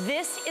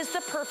 This is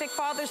the perfect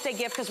Father's Day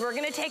gift because we're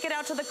going to take it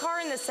out to the car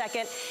in this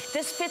second.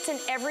 This fits in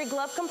every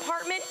glove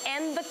compartment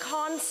and the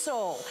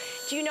console.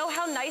 Do you know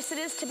how nice it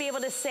is to be able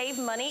to save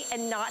money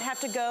and not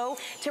have to go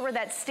to where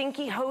that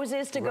stinky hose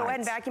is to go ahead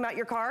and vacuum out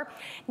your car?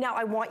 Now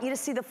I want you to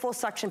see the full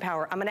suction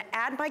power. I'm gonna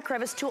add my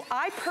crevice tool.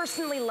 I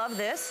personally love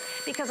this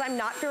because I'm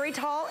not very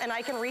tall and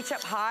I can reach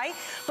up high,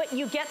 but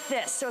you get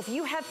this. So if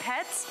you have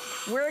pets,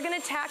 we're gonna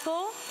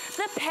tackle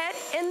the pet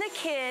and the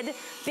kid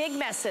big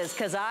messes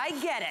because I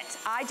get it.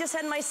 I just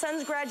had my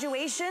son's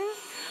graduation.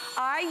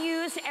 I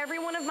use every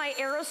one of my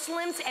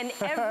AeroSlims in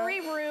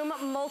every room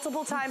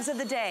multiple times of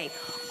the day.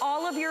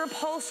 All of your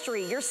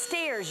upholstery, your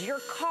stairs, your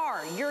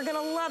car, you're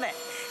gonna love it.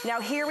 Now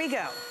here we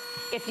go.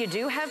 If you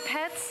do have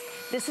pets,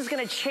 this is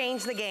gonna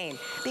change the game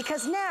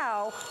because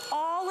now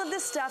all of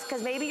this stuff,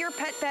 because maybe your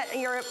pet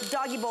and your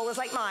doggy bowl is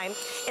like mine,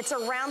 it's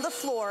around the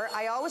floor.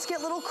 I always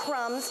get little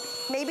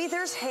crumbs. Maybe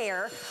there's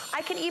hair.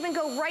 I can even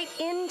go right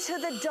into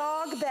the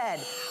dog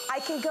bed.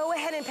 I can go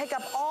ahead and pick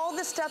up all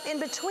the stuff in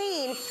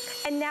between,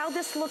 and now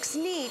this looks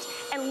neat,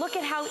 and look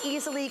at how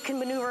easily you can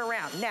maneuver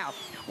around. Now,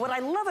 what I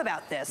love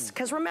about this,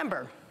 because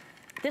remember,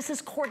 this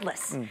is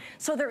cordless,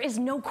 so there is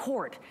no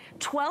cord.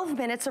 12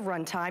 minutes of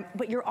runtime,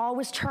 but you're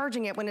always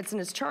charging it when it's in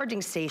its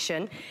charging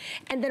station.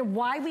 And then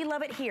why we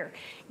love it here,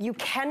 you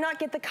cannot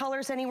get the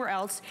colors anywhere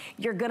else.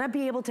 You're gonna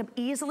be able to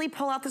easily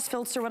pull out this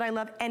filter. What I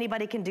love,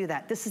 anybody can do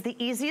that. This is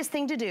the easiest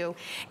thing to do.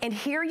 And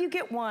here you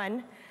get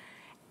 1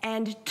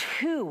 and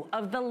 2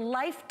 of the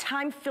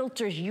lifetime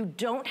filters. You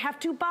don't have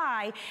to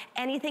buy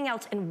anything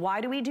else. And why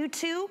do we do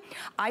 2?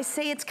 I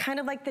say it's kind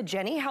of like the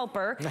Jenny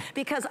helper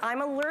because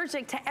I'm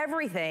allergic to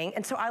everything.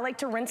 And so I like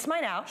to rinse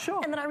mine out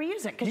and then I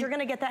reuse it because you're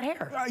gonna get that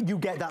hair. You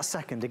get that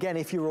second. Again,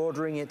 if you're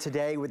ordering it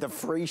today with the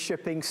free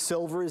shipping,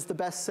 silver is the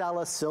best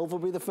seller. Silver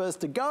will be the first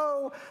to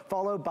go,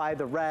 followed by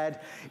the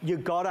red. You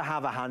gotta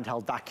have a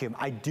handheld vacuum.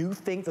 I do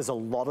think there's a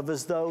lot of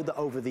us though that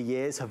over the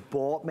years have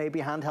bought maybe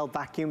handheld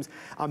vacuums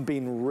and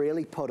been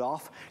really put put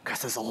off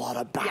because there's a lot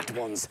of bad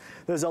ones.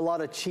 There's a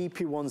lot of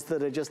cheapy ones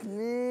that are just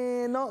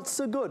not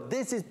so good.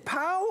 This is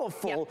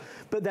powerful,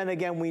 but then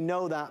again, we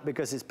know that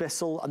because it's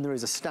Bissell and there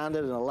is a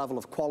standard and a level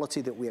of quality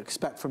that we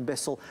expect from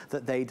Bissell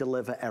that they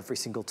deliver every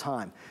single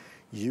time.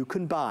 You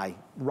can buy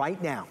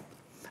right now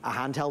a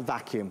handheld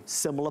vacuum,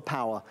 similar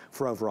power,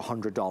 for over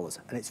 $100,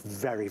 and it's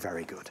very,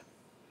 very good.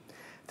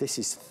 This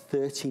is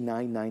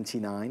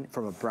 $39.99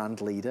 from a brand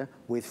leader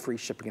with free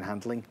shipping and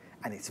handling,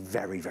 and it's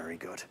very, very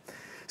good.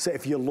 So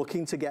if you're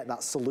looking to get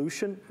that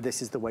solution,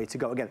 this is the way to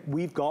go. Again,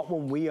 we've got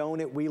one, we own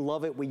it, we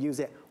love it, we use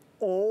it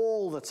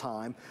all the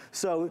time.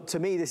 So to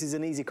me, this is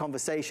an easy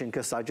conversation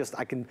because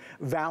I can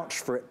vouch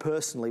for it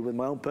personally with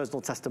my own personal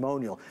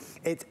testimonial.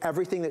 It's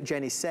everything that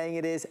Jenny's saying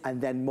it is,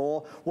 and then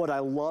more. What I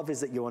love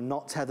is that you are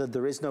not tethered,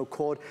 there is no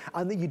cord,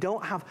 and that you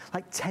don't have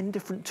like 10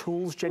 different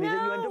tools, Jenny,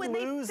 that you end up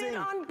losing. No, they fit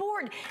on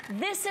board.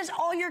 This is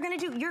all you're gonna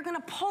do. You're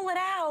gonna pull it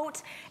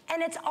out,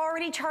 and it's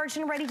already charged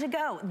and ready to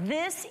go.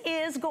 This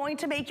is going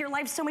to make your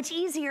life so much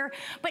easier,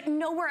 but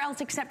nowhere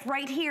else except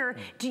right here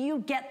do you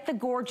get the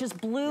gorgeous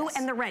blue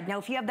and the red. Now,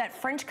 if you have that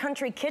French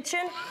country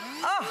kitchen,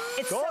 oh,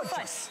 it's gorgeous.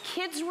 So fun.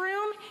 Kids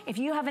room, if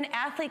you have an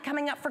athlete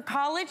coming up for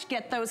college,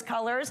 get those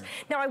colors.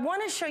 Now, I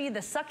wanna show you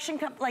the suction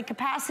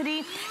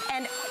capacity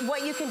and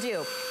what you can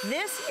do.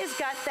 This has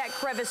got that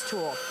crevice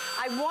tool.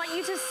 I want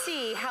you to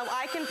see how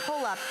I can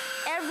pull up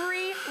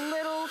every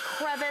little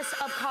crevice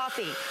of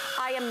coffee.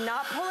 I am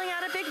not pulling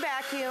out a big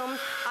vacuum.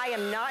 I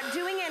am not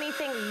doing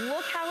anything.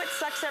 Look how it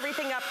sucks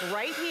everything up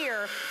right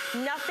here.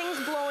 Nothing's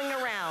blowing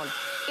around.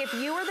 If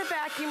you are the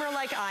vacuumer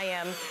like I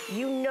am,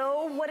 you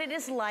know what it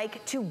is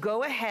like to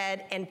go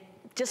ahead and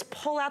just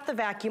pull out the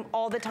vacuum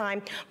all the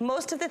time.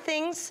 Most of the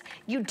things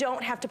you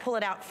don't have to pull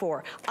it out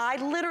for. I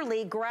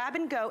literally grab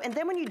and go, and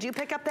then when you do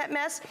pick up that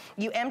mess,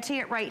 you empty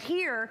it right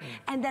here,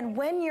 and then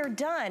when you're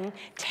done,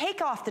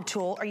 take off the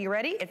tool. Are you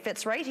ready? It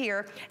fits right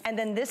here, and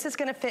then this is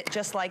gonna fit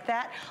just like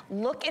that.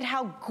 Look at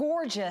how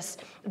gorgeous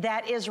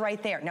that is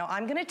right there. Now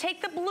I'm gonna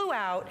take the blue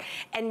out,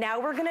 and now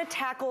we're gonna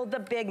tackle the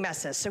big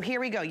messes. So here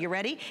we go, you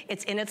ready?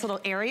 It's in its little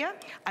area.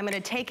 I'm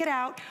gonna take it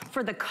out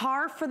for the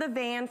car, for the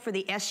van, for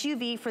the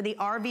SUV, for the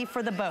RV,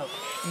 for the boat.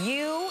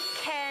 You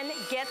can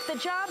get the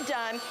job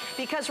done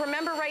because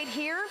remember right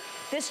here,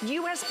 this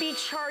USB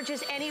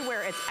charges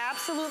anywhere. It's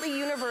absolutely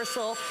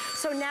universal.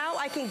 So now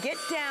I can get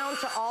down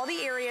to all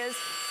the areas.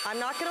 I'm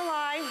not gonna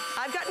lie,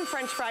 I've gotten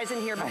French fries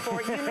in here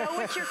before. You know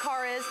what your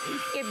car is.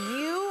 If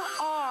you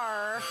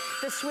are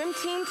the swim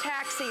team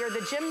taxi or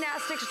the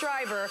gymnastics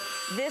driver,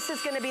 this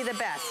is gonna be the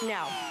best.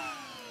 Now,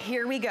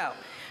 here we go.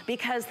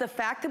 Because the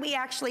fact that we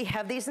actually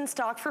have these in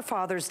stock for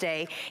Father's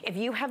Day, if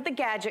you have the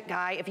gadget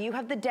guy, if you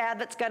have the dad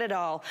that's got it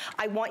all,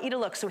 I want you to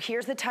look. So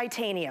here's the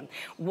titanium.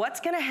 What's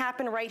gonna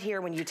happen right here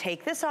when you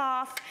take this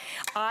off,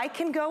 I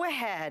can go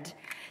ahead,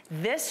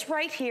 this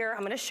right here,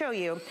 I'm gonna show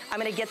you. I'm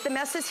gonna get the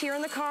messes here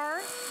in the car.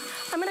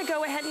 I'm gonna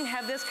go ahead and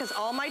have this because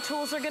all my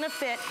tools are gonna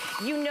fit.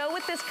 You know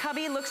what this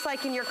cubby looks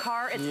like in your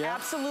car. It's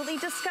absolutely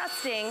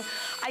disgusting.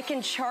 I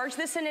can charge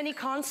this in any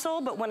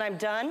console, but when I'm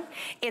done,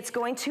 it's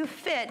going to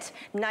fit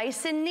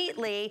nice and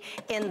neatly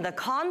in the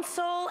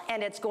console,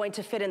 and it's going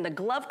to fit in the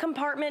glove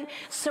compartment.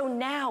 So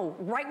now,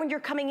 right when you're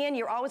coming in,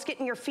 you're always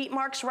getting your feet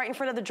marks right in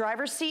front of the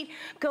driver's seat.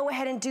 Go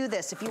ahead and do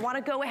this. If you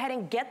wanna go ahead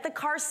and get the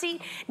car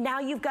seat, now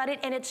you've got it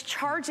and it's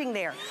charging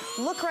there.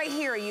 Look right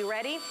here, are you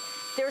ready?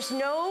 There's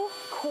no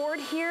cord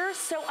here,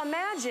 so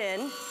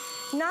imagine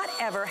not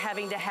ever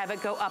having to have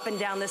it go up and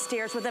down the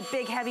stairs with a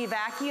big heavy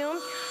vacuum.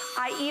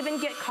 I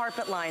even get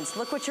carpet lines.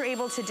 Look what you're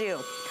able to do.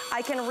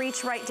 I can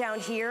reach right down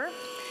here.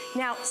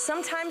 Now,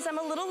 sometimes I'm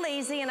a little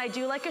lazy and I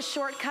do like a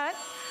shortcut.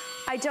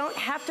 I don't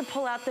have to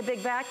pull out the big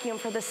vacuum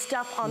for the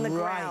stuff on the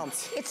ground.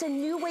 It's a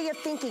new way of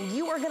thinking.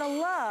 You are gonna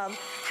love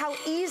how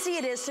easy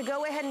it is to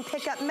go ahead and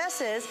pick up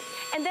messes.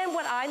 And then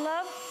what I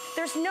love,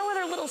 there's no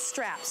other little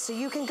straps, so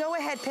you can go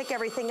ahead, pick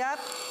everything up.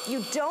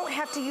 You don't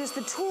have to use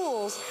the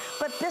tools,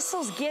 but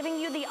Bissell's giving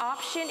you the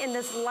option in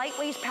this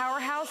lightweight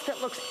powerhouse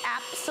that looks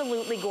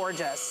absolutely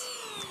gorgeous.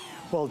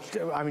 Well,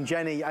 I mean,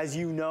 Jenny, as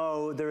you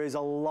know, there is a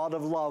lot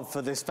of love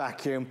for this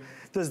vacuum.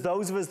 There's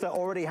those of us that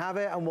already have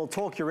it and will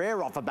talk your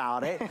ear off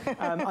about it.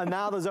 And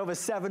now there's over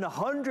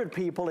 700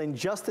 people in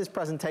just this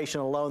presentation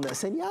alone that are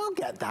saying, yeah, I'll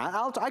get that.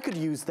 I could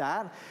use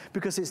that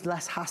because it's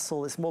less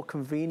hassle, it's more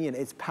convenient,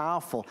 it's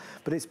powerful,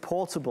 but it's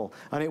portable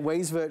and it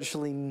weighs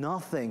virtually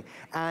nothing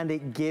and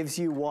it gives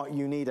you what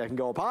you need. I can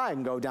go up high, I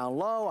can go down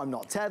low, I'm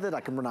not tethered,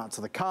 I can run out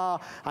to the car,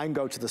 I can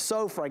go to the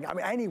sofa, I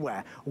mean,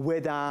 anywhere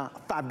with our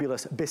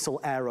fabulous Bissell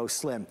Aero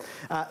Slim.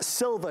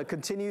 Silver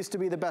continues to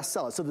be the best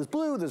seller. So there's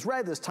blue, there's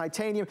red, there's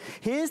titanium.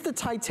 Here's the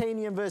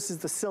titanium versus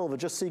the silver,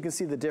 just so you can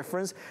see the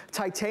difference.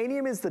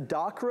 Titanium is the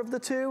darker of the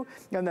two,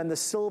 and then the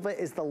silver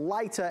is the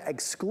lighter,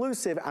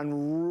 exclusive,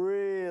 and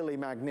really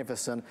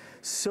magnificent.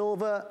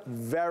 Silver,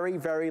 very,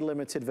 very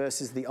limited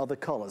versus the other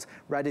colors.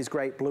 Red is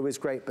great, blue is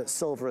great, but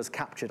silver has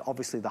captured,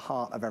 obviously, the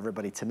heart of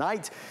everybody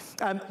tonight.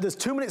 There's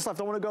 2 minutes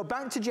left. I want to go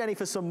back to Jenny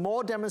for some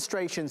more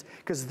demonstrations,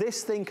 because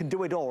this thing can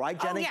do it all, right,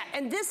 Jenny? Oh, yeah,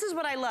 and this is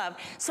what I love.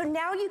 So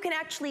now you can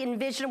actually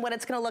envision what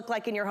it's gonna look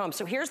like in your home.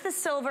 So here's the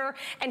silver,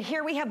 and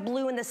here we have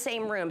blue in the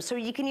same room. So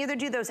you can either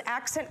do those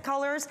accent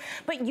colors,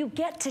 but you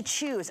get to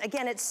choose.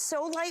 Again, it's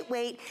so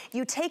lightweight.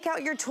 You take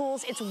out your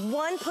tools, it's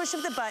one push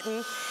of the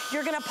button.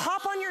 You're gonna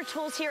pop on your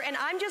tools here, and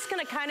I'm just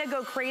gonna kind of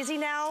go crazy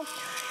now.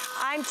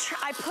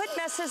 I put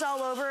messes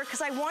all over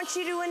because I want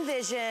you to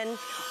envision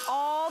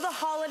all the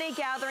holiday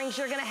gatherings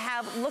you're gonna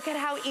have. Look at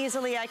how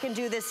easily I can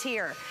do this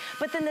here.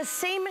 But then the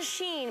same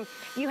machine,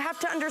 you have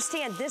to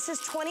understand, this is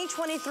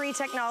 2023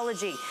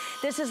 technology.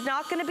 This is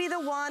not gonna be the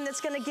one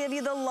that's gonna give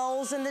you the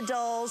lulls and the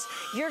dulls.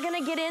 You're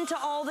gonna get into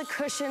all the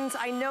cushions.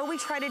 I know we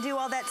try to do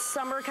all that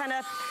summer kind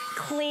of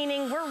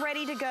cleaning. We're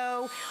ready to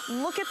go.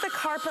 Look at the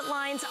carpet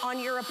lines on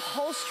your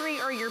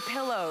upholstery or your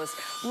pillows.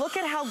 Look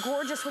at how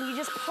gorgeous when you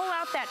just pull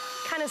out that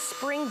kind of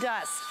spring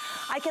dust.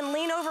 I can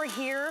lean over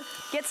here,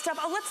 get stuff.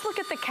 Oh, let's look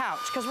at the couch,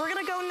 because we're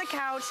gonna go in the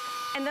couch,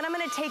 and then I'm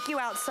gonna take you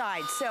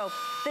outside. So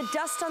the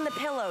dust on the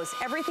pillows,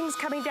 everything's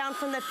coming down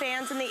from the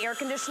fans and the air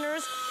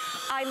conditioners.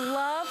 I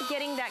love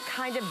getting that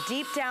kind of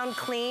deep down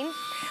clean,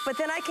 but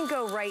then I can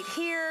go right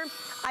here.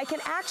 I can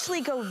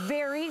actually go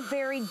very,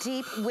 very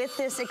deep with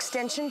this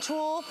extension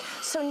tool.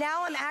 So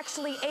now I'm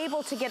actually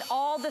able to get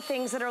all the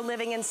things that are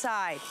living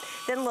inside.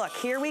 Then look,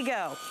 here we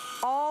go.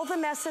 All the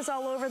messes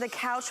all over the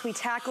couch, we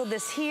tackled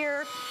this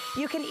here.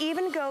 You can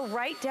even go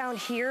right down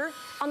here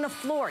on the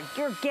floor.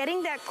 You're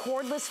getting that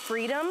cordless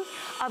freedom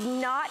of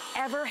not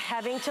ever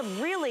having to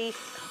really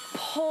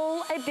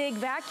pull a big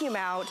vacuum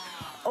out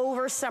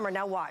over summer.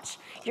 Now watch,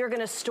 you're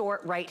gonna store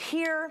it right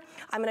here.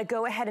 I'm gonna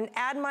go ahead and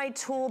add my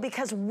tool,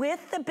 because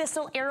with the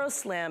Bissell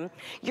AeroSlim,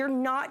 you're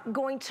not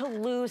going to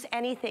lose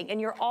anything,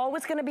 and you're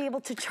always gonna be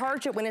able to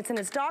charge it when it's in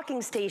its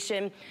docking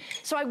station.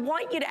 So I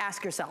want you to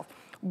ask yourself,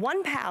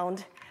 1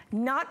 pound,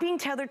 not being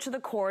tethered to the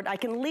cord, I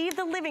can leave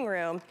the living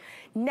room.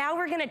 Now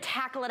we're gonna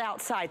tackle it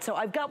outside. So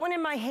I've got one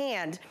in my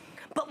hand,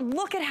 but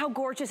look at how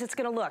gorgeous it's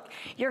gonna look.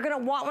 You're gonna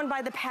want one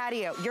by the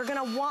patio. You're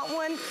gonna want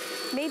one,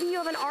 maybe you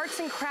have an arts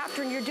and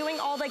crafter and you're doing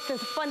all like the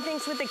fun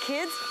things with the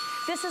kids.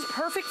 This is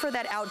perfect for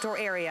that outdoor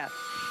area.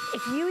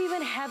 If you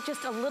even have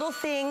just a little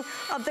thing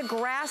of the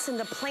grass and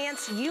the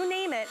plants, you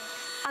name it,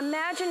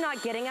 imagine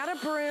not getting out a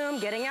broom,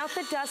 getting out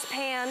the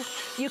dustpan.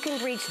 You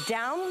can reach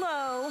down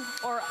low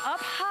or up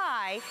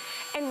high,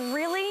 and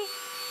really,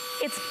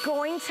 it's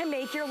going to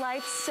make your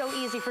life so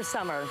easy for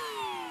summer.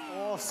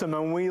 Awesome,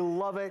 and we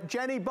love it.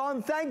 Jenny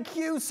Bond, thank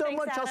you so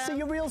much. Adam. I'll see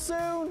you real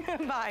soon.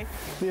 Bye.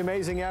 The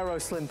amazing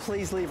AeroSlim.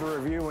 Please leave a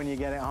review when you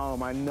get it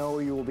home. I know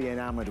you will be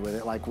enamored with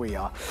it like we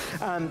are.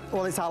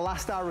 Well, it's our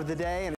last hour of the day. And